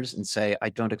producers and say, I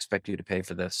don't expect you to pay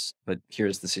for this, but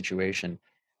here's the situation.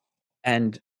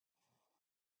 And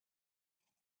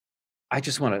I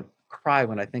just want to cry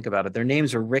when I think about it. Their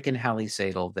names are Rick and Hallie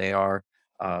Sadel.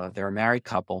 They're a married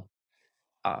couple,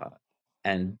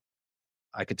 and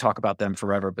I could talk about them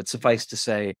forever. But suffice to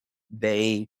say,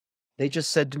 they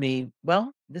just said to me,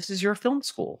 "Well, this is your film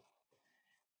school,"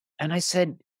 and I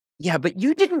said, "Yeah, but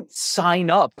you didn't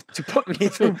sign up to put me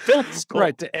through film school,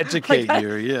 Right. To educate Like,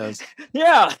 you. Yes.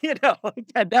 yeah,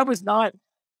 that was not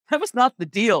That was not the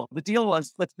deal. The deal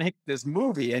was, let's make this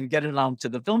movie and get it onto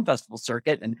the film festival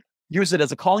circuit and use it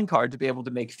as a calling card to be able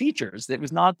to make features. It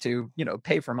was not to,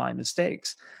 pay for my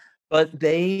mistakes. But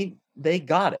they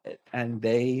got it, and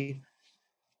they,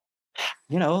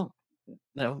 you know, you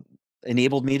know,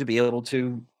 enabled me to be able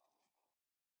to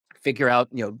figure out,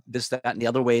 this, that, and the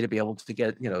other way to be able to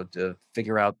get, to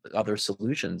figure out other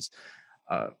solutions.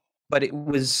 Uh, but it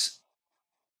was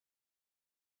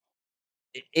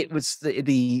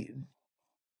the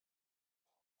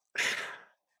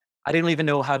I didn't even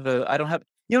know how to. I don't have.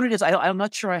 You know what it is? I'm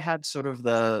not sure I had sort of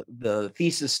the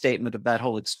thesis statement of that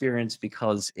whole experience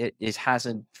because it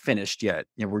hasn't finished yet.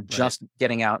 We're Right. just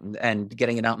getting out and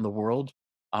getting it out in the world.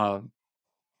 Uh,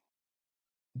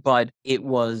 but it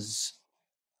was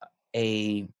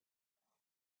a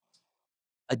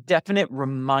a definite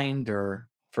reminder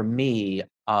for me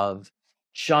of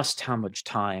just how much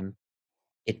time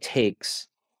it takes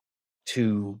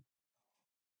to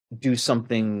do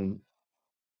something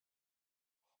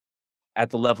at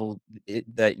the level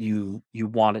that you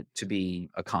want it to be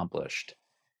accomplished.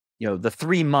 The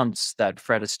 3 months that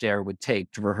Fred Astaire would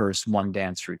take to rehearse one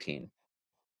dance routine.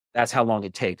 That's how long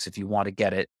it takes if you want to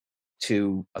get it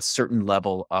to a certain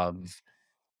level of,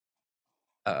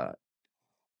 uh,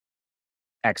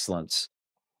 excellence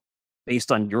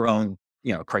based on your own,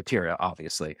 criteria,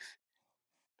 obviously.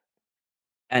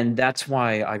 And that's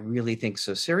why I really think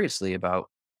so seriously about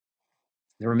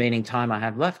the remaining time I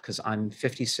have left because 'cause I'm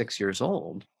 56 years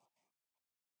old,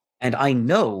 and I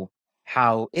know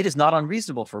how it is not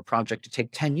unreasonable for a project to take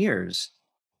 10 years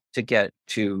to get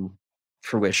to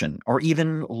fruition or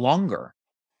even longer.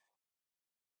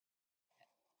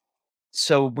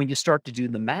 So when you start to do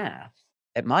the math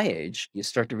at my age, you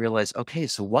start to realize, okay,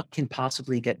 so what can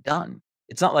possibly get done?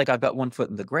 It's not like I've got one foot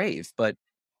in the grave, but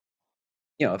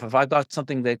if I've got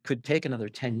something that could take another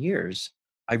 10 years,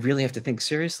 I really have to think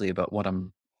seriously about what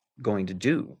I'm going to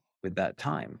do with that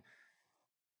time.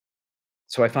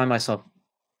 So I find myself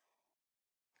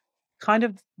kind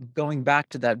of going back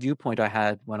to that viewpoint I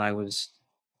had when I was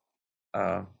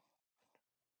uh,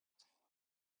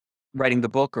 writing the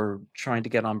book or trying to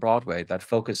get on Broadway, that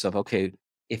focus of, okay,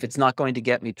 if it's not going to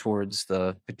get me towards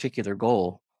the particular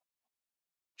goal,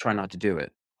 try not to do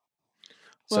it.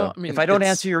 Well, So I if mean, I don't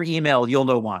answer your email, you'll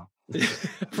know why.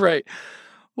 right.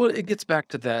 Well, it gets back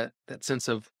to that sense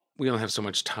of we only have so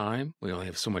much time, we only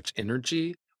have so much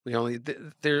energy, we only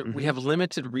there we Hmm. have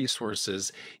limited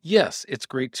resources. Yes, it's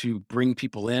great to bring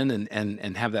people in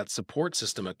and have that support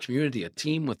system, a community, a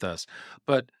team with us,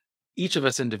 but each of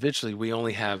us individually, we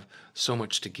only have so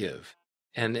much to give.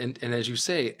 And as you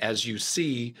say, as you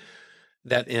see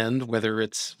that end, whether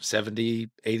it's 70,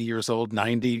 80 years old,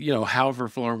 90, however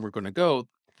far we're going to go,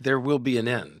 there will be an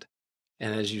end.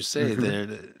 And as you say,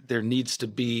 Hmm. there needs to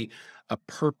be a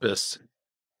purpose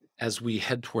as we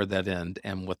head toward that end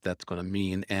and what that's going to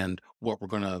mean and what we're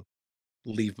going to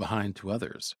leave behind to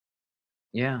others.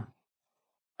 Yeah,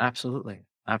 absolutely,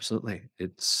 absolutely.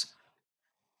 It's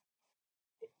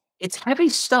heavy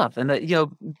stuff, and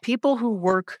people who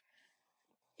work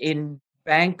in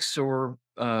banks or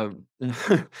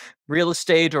real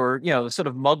estate or sort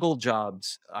of muggle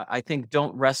jobs, I think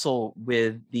don't wrestle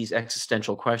with these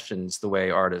existential questions the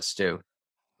way artists do.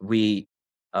 We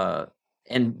uh,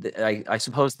 and I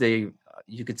suppose you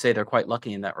could say they're quite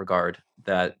lucky in that regard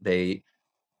that eh,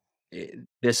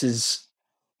 this is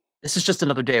this is just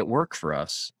another day at work for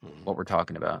us. Mhm. What we're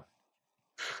talking about,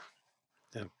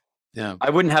 Yeah. Yeah. I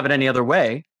wouldn't have it any other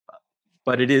way.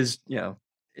 But it is,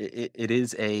 it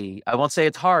is I won't say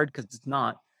it's hard because it's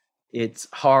not. It's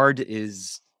hard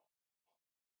is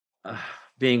uh,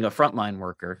 being a frontline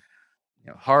worker.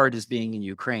 Hard is being in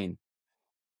Ukraine.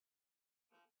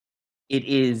 It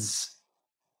is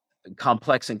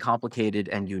complex and complicated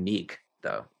and unique,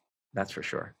 though. That's for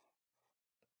sure.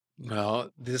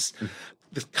 Well, this Mm.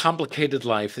 this complicated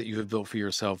life that you have built for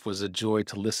yourself was a joy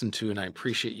to listen to, and I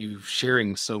appreciate you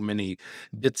sharing so many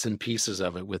bits and pieces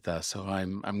of it with us. So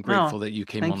I'm Oh, grateful that you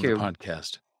came thank on the you.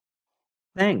 podcast.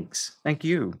 Thanks. Thank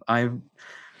you. I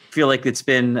feel like it's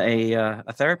been a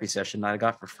therapy session that I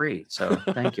got for free. So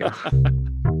thank you.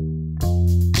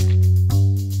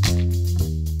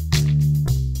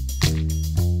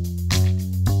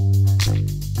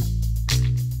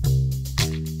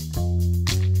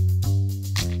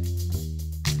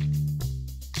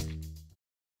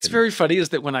 It's very funny is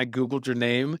that when I Googled your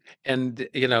name and,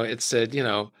 it said, uh,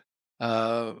 it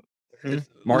Mhm.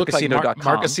 looked like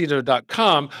Marcacito.com.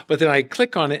 marcacito.com, but then I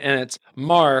click on it and it's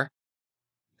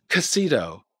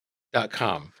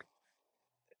marcacito.com.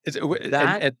 It's,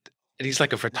 That and he's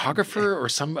like a photographer or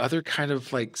some other kind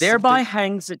of like thereby something.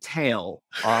 hangs a tale.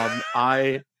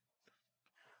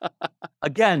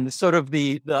 again, sort of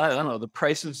the I don't know, the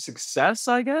price of success,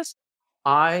 I guess.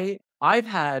 I've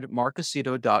had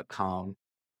marcacito.com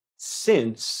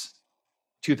since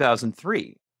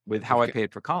 2003 with How I Okay.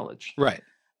 Paid for College. Right.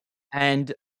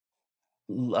 And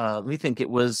let me think, it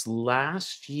was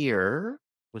last year.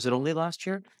 Was it only last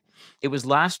year? It was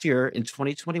last year in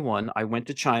 2021. I went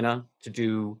to China to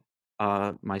do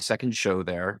my second show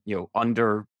there,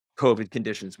 under COVID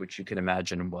conditions, which you can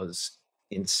imagine was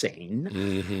insane.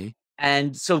 Mhm.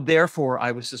 And so therefore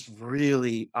I was just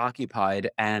really occupied,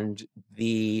 and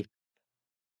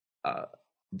uh,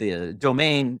 the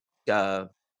domain uh,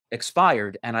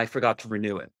 expired and I forgot to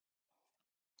renew it.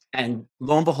 And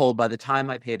lo and behold, by the time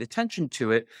I paid attention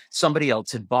to it, somebody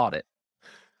else had bought it.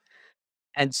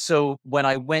 And so when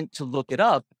I went to look it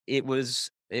up, it was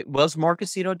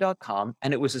marcasito.com,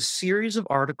 and it was a series of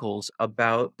articles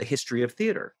about the history of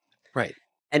theater. Right.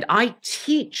 And I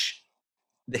teach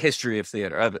the history of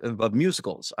theater, of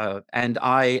musicals, and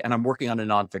I'm working on a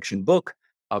nonfiction book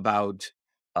about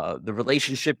the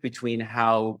relationship between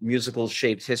how musicals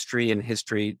shaped history, and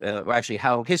history, or actually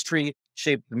how history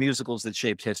shaped the musicals that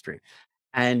shaped history.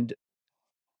 And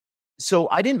so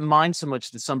I didn't mind so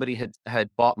much that somebody had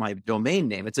bought my domain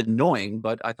name. It's annoying,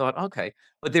 but I thought, okay.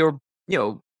 But they were, you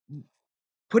know,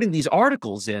 putting these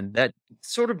articles in that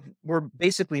sort of were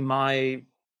basically my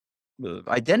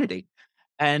identity.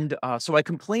 And so I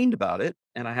complained about it,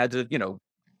 and I had to,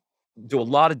 do a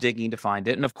lot of digging to find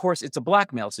it. And of course, it's a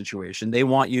blackmail situation. They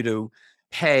want you to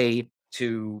pay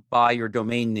to buy your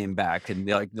domain name back, and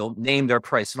they'll name their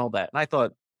price and all that. And I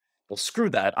thought, well, screw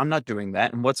that. I'm not doing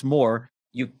that. And what's more,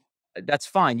 that's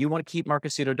fine. You want to keep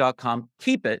marcasito.com,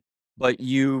 keep it, but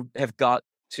you have got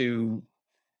to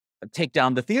take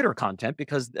down the theater content,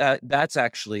 because that's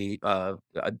actually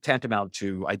tantamount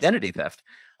to identity theft.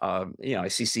 I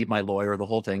CC'd my lawyer, the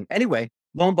whole thing. Anyway,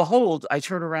 lo and behold, I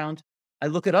turn around, I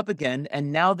look it up again,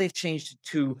 and now they've changed it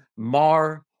to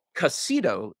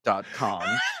marcasito.com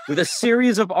with a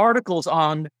series of articles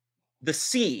on the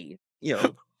sea,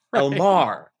 El Right.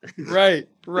 Mar. Right.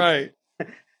 Right.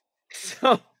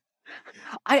 So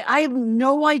I have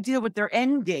no idea what their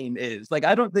end game is. Like,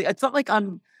 I don't think it's not like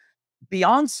I'm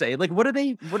Beyonce. Like, what are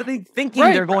they thinking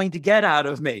Right. they're going to get out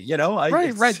of me? Right,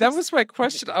 It's right. That just was my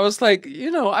question. I was like,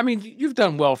 I mean, you've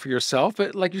done well for yourself,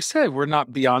 but like you said, we're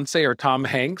not Beyonce or Tom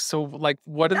Hanks. So, like,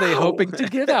 what are they no. hoping to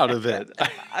get out of it?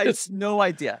 It's no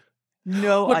idea.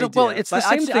 No Well, idea. it's the But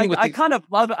same actually, thing with I the kind of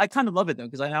love it. I kind of love it though,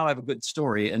 because I now have a good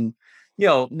story. And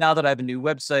now that I have a new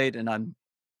website, and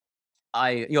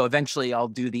eventually I'll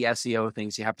do the SEO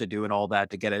things you have to do and all that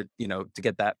to get it, to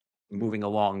get that moving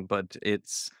along. But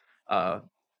uh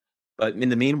but in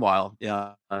the meanwhile,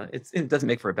 yeah, it doesn't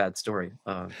make for a bad story.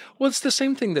 well, it's the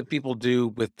same thing that people do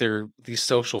with these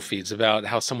social feeds about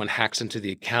how someone hacks into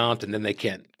the account and then they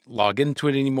can't log into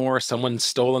it anymore. Someone's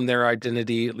stolen their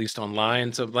identity, at least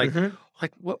online. So, Mhm.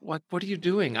 like what are you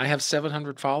doing? I have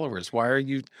 700 followers. Why are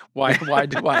you? Why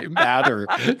do I matter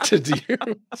to you?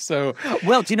 So,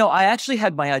 Well, I actually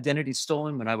had my identity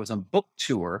stolen when I was on book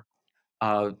tour.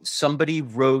 Somebody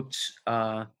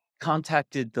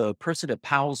contacted the person at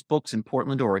Powell's Books in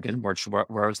Portland, Oregon, where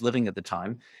I was living at the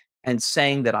time, and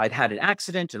saying that I'd had an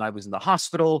accident and I was in the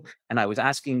hospital, and I was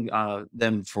asking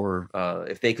them for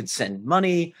if they could send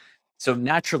money. So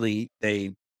naturally,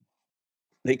 they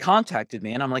contacted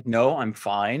me, and I'm like, no, I'm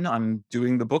fine. I'm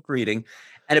doing the book reading,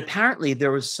 and apparently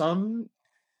there was some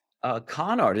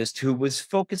con artist who was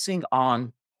focusing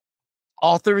on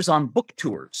authors on book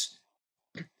tours.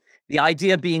 The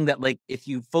idea being that, like, if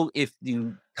you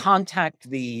contact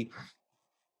the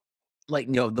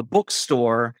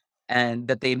bookstore, and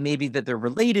that they're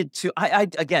related to, I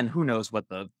again, who knows what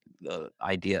the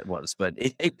idea was, but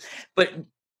but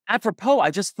apropos,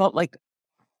 I just felt like,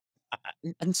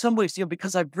 in some ways,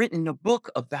 because I've written a book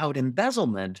about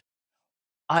embezzlement,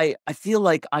 I feel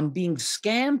like I'm being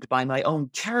scammed by my own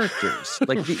characters.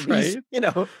 Like, these, right.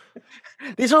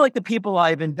 these are like the people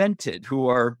I've invented who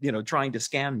are, trying to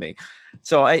scam me.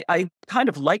 So I kind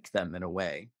of like them in a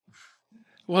way.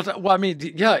 Well, I mean,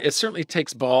 yeah, it certainly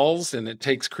takes balls and it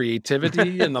takes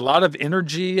creativity and a lot of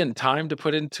energy and time to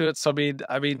put into it. So,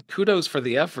 I mean, kudos for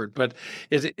the effort, but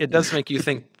it does make you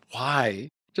think, why?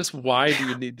 Just why do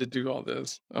you need to do all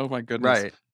this? Oh my goodness. Right.